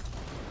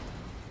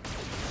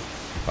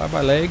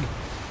 Bye-bye, leg.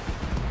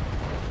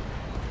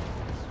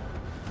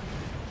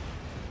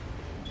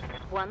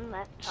 One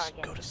less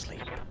target. Go to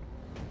sleep.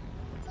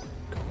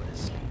 Go to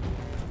sleep.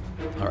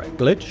 Alright,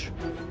 glitch.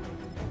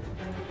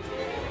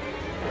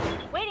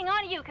 Waiting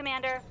on you,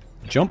 Commander.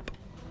 Jump.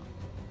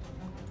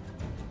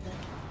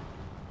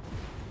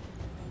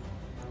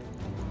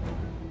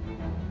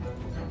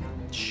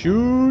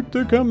 Shoot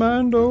the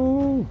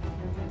commando.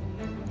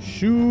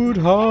 Shoot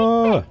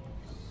her.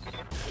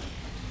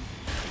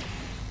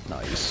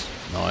 Nice.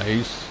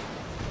 Nice.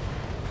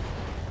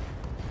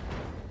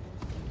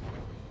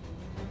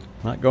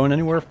 Not going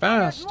anywhere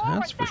fast, There's more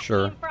that's where for that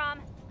sure. came from.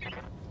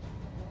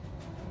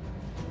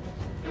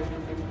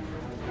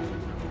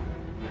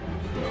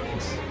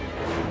 Nice.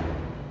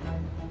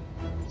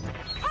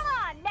 Come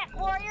on, Mech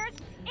Warriors.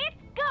 It's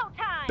go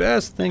time.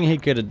 Best thing he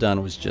could have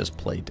done was just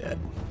play dead.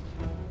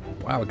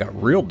 Wow, it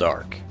got real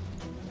dark.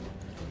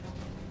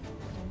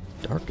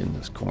 Dark in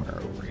this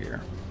corner over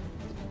here.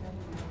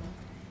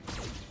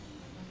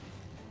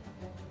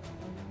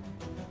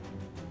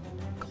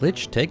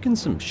 Glitch taking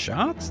some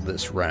shots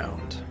this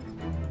round.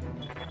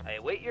 I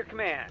await your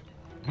command.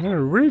 I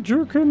await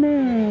your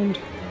command.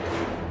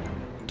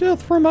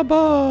 Death from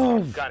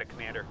above! Got it,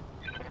 Commander.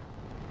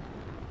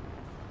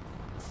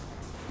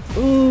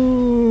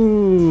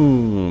 Boom!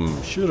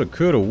 Shoulda,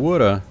 coulda,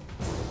 woulda.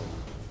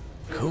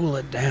 Cool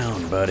it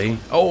down, buddy.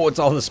 Oh, it's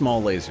all the small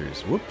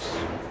lasers. Whoops.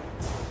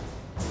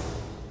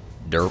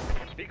 Derp.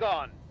 Be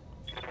gone.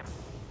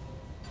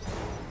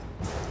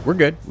 We're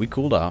good. We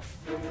cooled off.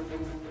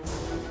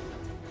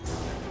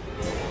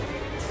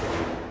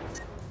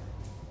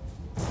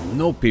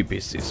 No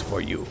PPCs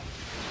for you.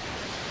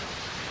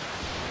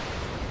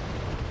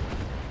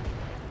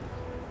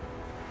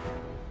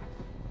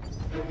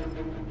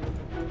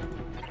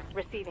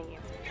 Receiving you.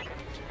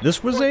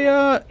 This was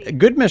a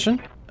good mission.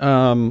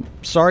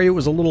 Sorry it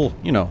was a little,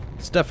 you know,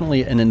 it's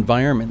definitely an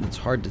environment that's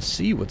hard to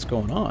see what's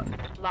going on.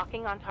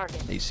 Locking on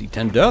target.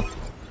 AC-10 death.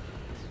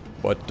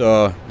 But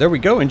there we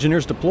go.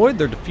 Engineers deployed.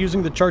 They're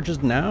defusing the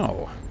charges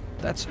now.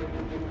 That's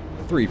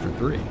 3 for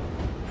 3.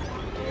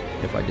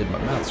 If I did my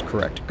maths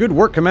correct. Good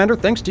work, Commander.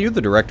 Thanks to you, the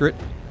Directorate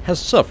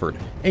has suffered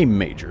a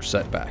major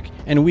setback,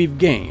 and we've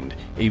gained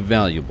a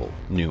valuable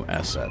new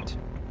asset.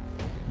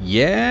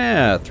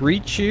 Yeah, 3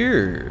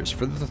 cheers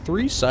for the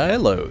 3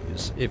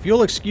 silos. If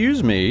you'll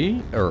excuse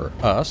me, or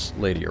us,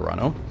 Lady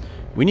Arano,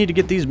 we need to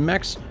get these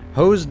mechs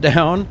hosed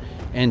down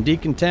and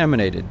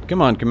decontaminated.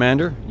 Come on,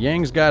 Commander.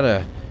 Yang's got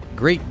a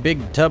great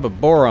big tub of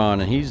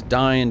boron, and he's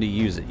dying to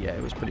use it. Yeah,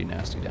 it was pretty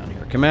nasty down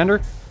here.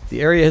 Commander,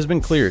 the area has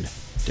been cleared.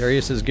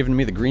 Darius has given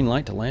me the green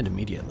light to land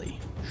immediately.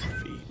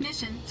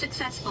 Mission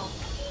successful.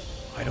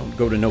 I don't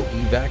go to no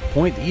evac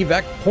point. The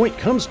evac point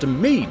comes to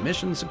me.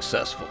 Mission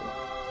successful.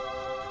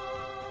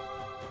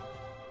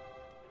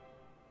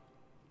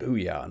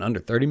 Booyah, in under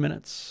 30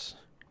 minutes.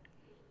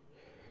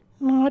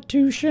 Not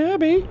too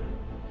shabby.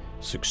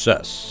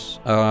 Success.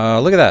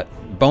 Look at that.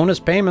 Bonus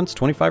payments,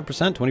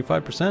 25%,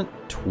 25%,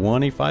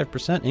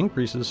 25%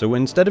 increases. So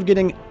instead of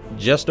getting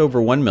just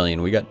over 1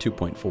 million, we got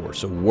 2.4.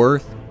 So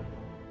worth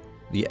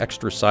the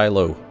extra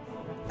silo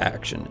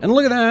action. And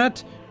look at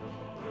that.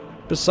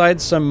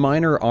 Besides some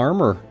minor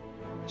armor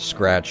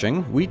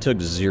scratching, we took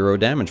 0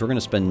 damage. We're going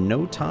to spend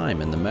no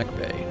time in the mech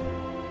bay.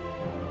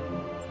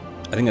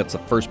 I think that's the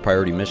first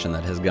priority mission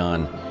that has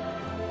gone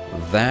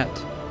that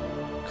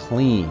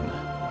clean.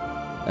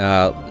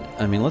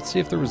 I mean, let's see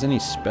if there was any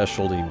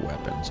specialty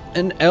weapons.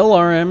 An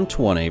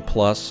LRM-20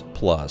 plus.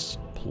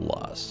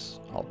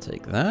 I'll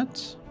take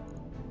that.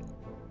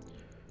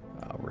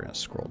 We're going to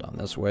scroll down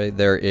this way.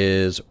 There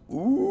is,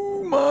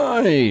 ooh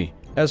my,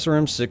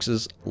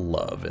 SRM-6's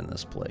love in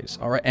this place.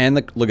 All right, and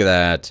look at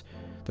that.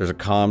 There's a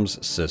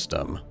comms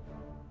system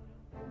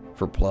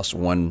for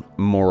 +1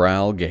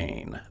 morale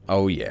gain.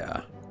 Oh,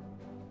 yeah.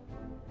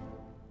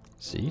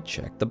 See,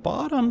 check the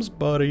bottoms,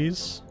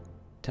 buddies.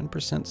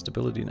 10%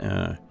 stability.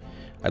 I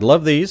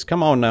love these.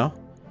 Come on now.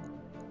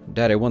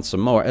 Daddy wants some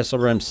more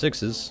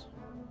SRM-6s.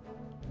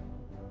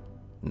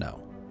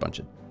 No, bunch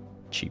of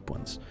cheap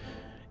ones.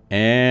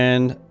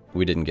 And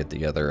we didn't get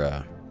the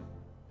other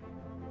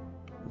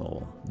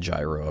little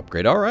gyro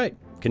upgrade. All right,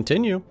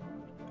 continue.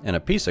 And a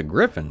piece of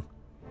Griffin.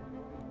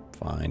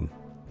 Fine.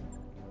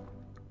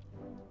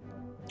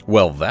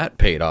 Well, that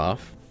paid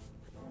off.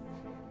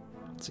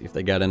 Let's see if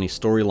they got any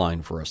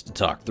storyline for us to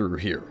talk through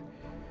here.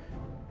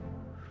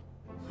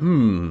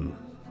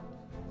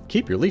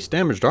 Keep your least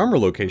damaged armor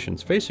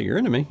locations facing your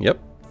enemy. Yep,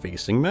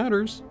 facing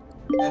matters.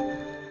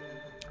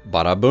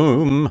 Bada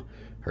boom.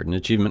 Heard an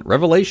achievement.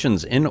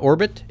 Revelations in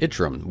orbit.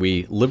 Itrom.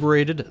 We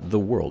liberated the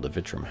world of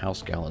Itrom.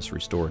 House Gallus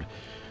restored.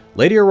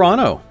 Lady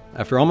Arano.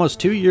 After almost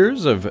 2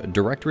 years of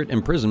Directorate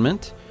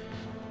imprisonment,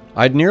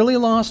 I'd nearly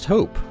lost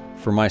hope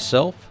for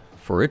myself,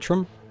 for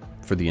Itrom,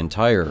 for the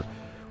entire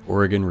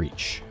Oregon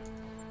Reach.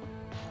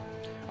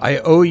 I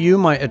owe you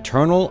my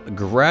eternal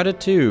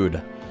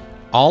gratitude.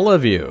 All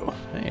of you.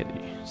 Hey,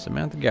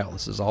 Samantha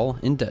Gallus is all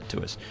in debt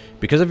to us.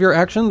 Because of your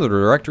action, the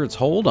Directorate's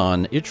hold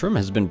on Itrom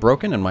has been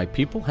broken and my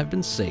people have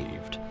been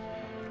saved.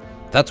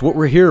 That's what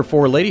we're here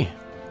for, lady.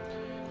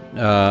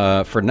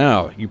 For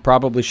now, you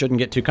probably shouldn't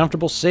get too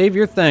comfortable. Save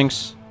your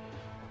thanks.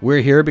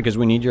 We're here because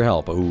we need your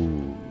help.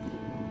 Ooh.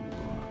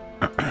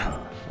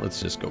 Let's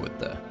just go with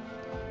the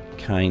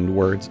kind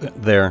words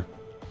there.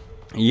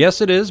 Yes,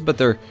 it is, but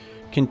their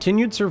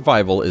continued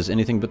survival is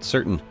anything but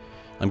certain.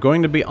 I'm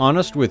going to be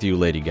honest with you,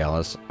 Lady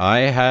Gallus. I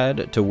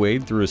had to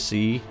wade through a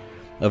sea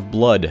of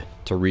blood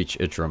to reach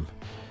Itrom.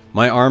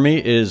 My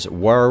army is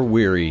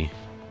war-weary,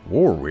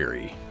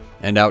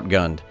 and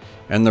outgunned,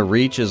 and the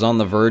Reach is on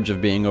the verge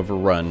of being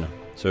overrun.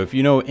 So if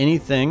you know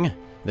anything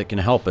that can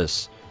help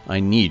us, I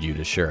need you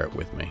to share it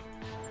with me.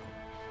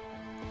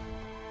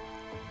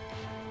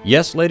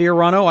 Yes, Lady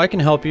Arano, I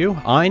can help you.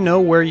 I know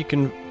where you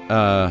can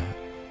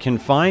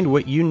find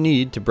what you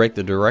need to break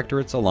the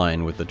Directorate's ally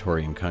with the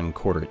Torian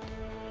Concordat.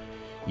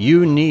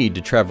 You need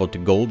to travel to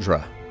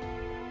Goldra,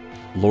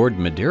 Lord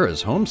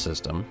Madeira's home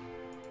system.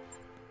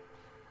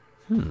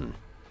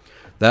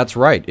 That's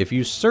right. If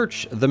you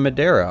search the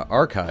Madeira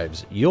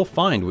archives, you'll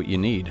find what you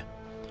need.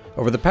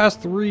 Over the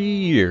past 3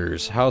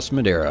 years, House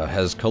Madeira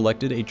has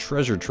collected a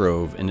treasure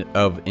trove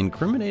of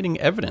incriminating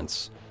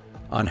evidence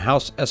on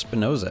House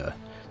Espinoza.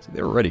 So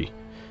they were ready.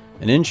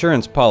 An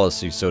insurance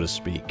policy, so to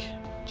speak.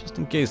 just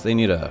in case they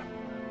need to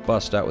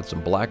bust out with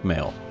some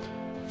blackmail.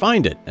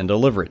 Find it and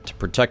deliver it to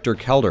Protector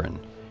Calderon,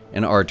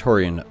 and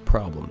Artorian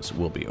problems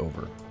will be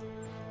over.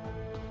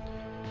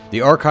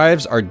 The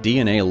archives are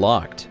DNA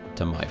locked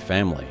to my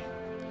family.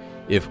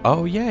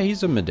 Oh yeah,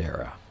 he's a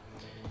Madeira.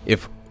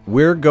 If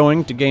we're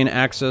going to gain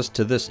access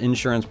to this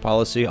insurance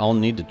policy, I'll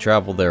need to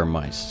travel there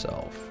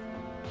myself.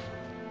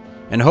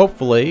 And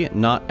hopefully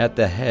not at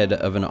the head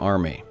of an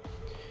army.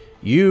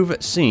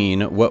 You've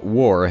seen what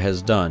war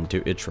has done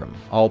to Itrom.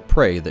 I'll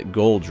pray that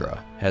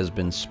Goldra has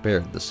been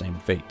spared the same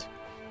fate.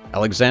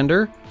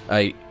 Alexander,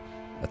 a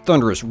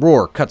thunderous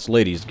roar cuts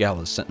Lady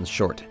Gallus' sentence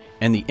short,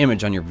 and the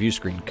image on your view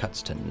screen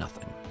cuts to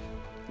nothing.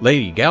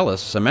 Lady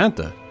Gallus,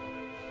 Samantha,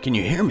 can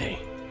you hear me?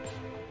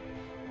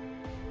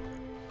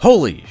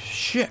 Holy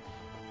shit!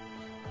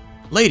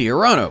 Lady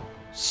Arano,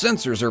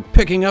 sensors are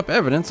picking up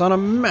evidence on a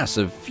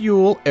massive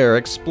fuel air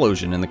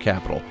explosion in the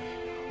capital.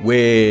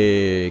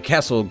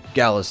 Castle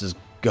Gallus is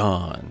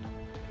gone.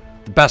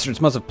 The bastards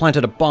must have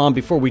planted a bomb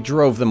before we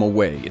drove them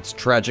away. It's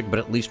tragic, but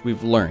at least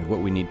we've learned what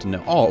we need to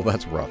know. Oh,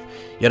 that's rough.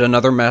 Yet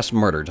another mass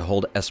murder to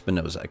hold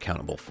Espinosa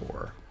accountable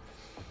for.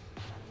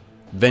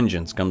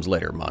 Vengeance comes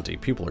later, Monte.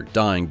 People are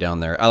dying down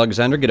there.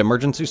 Alexander, get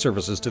emergency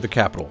services to the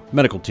capital.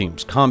 Medical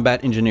teams,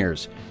 combat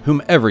engineers,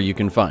 whomever you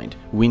can find.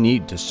 We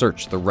need to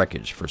search the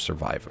wreckage for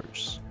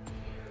survivors.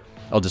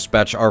 I'll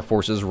dispatch our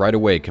forces right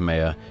away,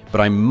 Kamea,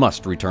 but I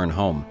must return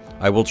home.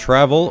 I will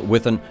travel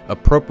with an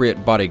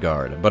appropriate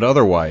bodyguard, but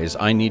otherwise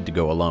I need to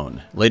go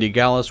alone. Lady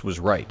Gallus was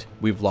right.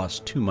 We've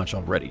lost too much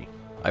already.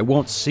 I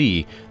won't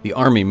see the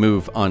army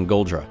move on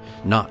Goldra,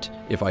 not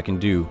if I can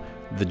do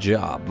the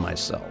job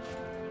myself.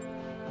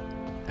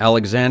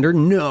 Alexander,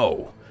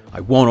 no! I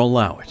won't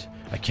allow it.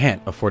 I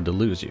can't afford to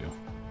lose you.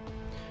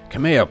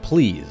 Kamea,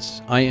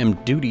 please. I am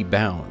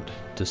duty-bound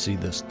to see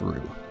this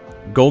through.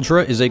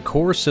 Goldra is a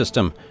core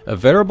system, a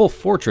veritable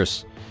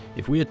fortress.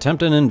 If we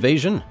attempt an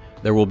invasion,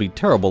 there will be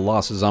terrible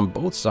losses on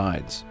both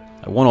sides.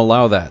 I won't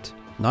allow that.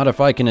 Not if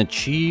I can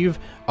achieve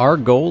our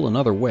goal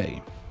another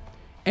way.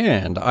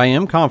 And I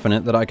am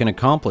confident that I can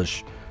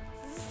accomplish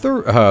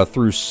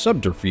through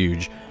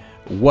subterfuge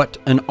what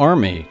an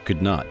army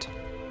could not.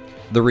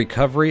 The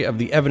recovery of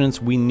the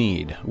evidence we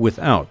need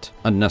without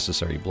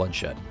unnecessary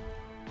bloodshed.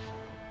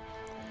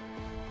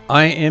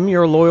 I am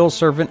your loyal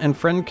servant and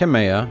friend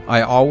Kamea.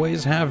 I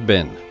always have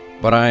been,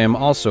 but I am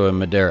also a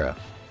Madeira,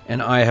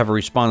 and I have a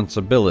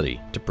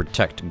responsibility to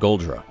protect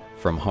Goldra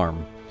from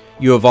harm.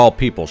 You of all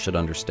people should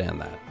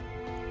understand that.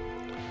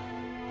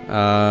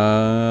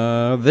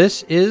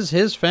 This is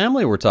his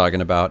family we're talking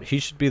about. He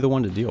should be the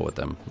one to deal with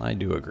them. I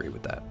do agree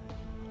with that.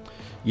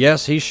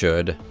 Yes, he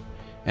should.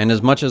 And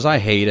as much as I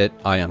hate it,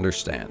 I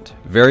understand.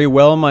 Very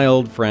well, my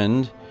old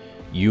friend.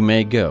 You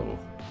may go,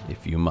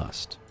 if you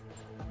must.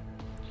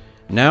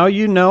 Now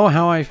you know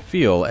how I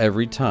feel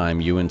every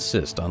time you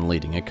insist on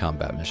leading a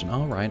combat mission.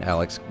 All right,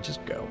 Alex,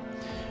 just go.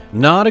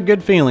 Not a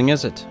good feeling,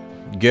 is it?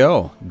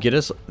 Go. Get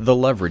us the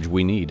leverage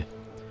we need.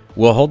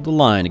 We'll hold the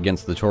line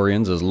against the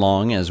Taurians as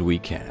long as we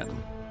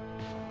can.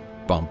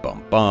 Bum,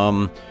 bum,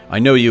 bum. I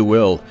know you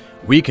will.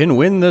 We can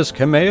win this,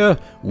 Kamea.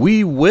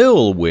 We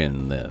will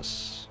win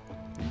this.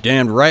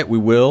 Damned right we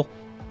will.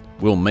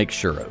 We'll make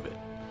sure of it.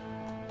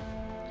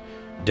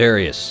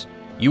 Darius,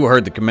 you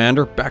heard the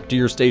commander. Back to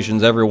your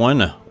stations,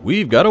 everyone.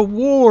 We've got a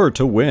war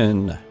to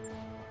win. I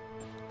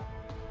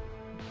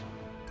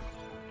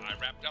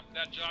wrapped up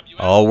that job you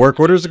All work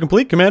orders are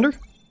complete, Commander.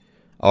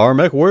 Our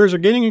mech warriors are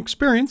gaining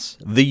experience.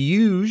 The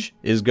huge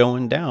is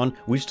going down.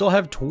 We still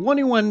have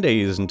 21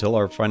 days until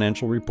our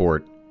financial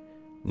report.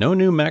 No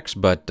new mechs,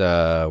 but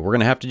we're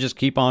going to have to just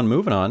keep on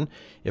moving on.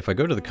 If I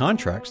go to the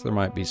contracts, there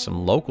might be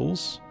some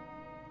locals,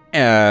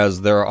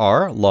 as there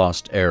are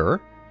Lost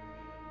Error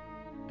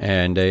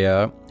and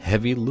a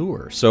Heavy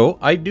Lure. So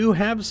I do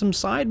have some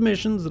side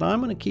missions that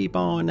I'm going to keep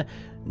on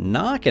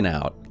knocking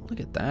out. Look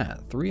at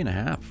that,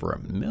 3.5 for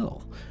 $1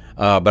 million.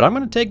 But I'm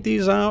going to take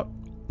these out,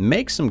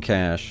 make some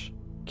cash.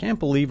 Can't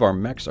believe our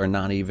mechs are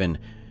not even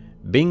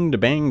banged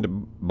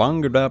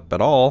up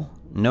at all.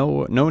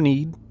 No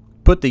need.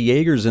 Put the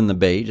Jaegers in the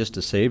bay just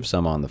to save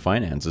some on the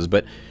finances.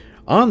 But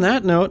on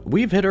that note,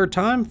 we've hit our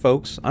time,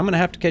 folks. I'm going to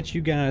have to catch you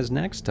guys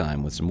next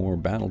time with some more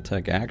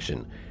Battletech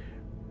action.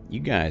 You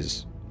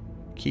guys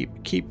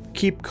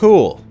keep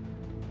cool.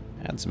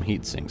 Add some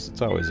heat sinks.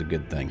 It's always a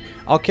good thing.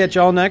 I'll catch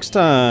y'all next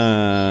time.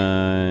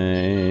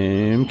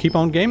 Keep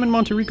on gaming,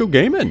 Monte Rico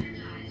gaming.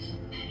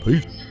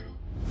 Peace.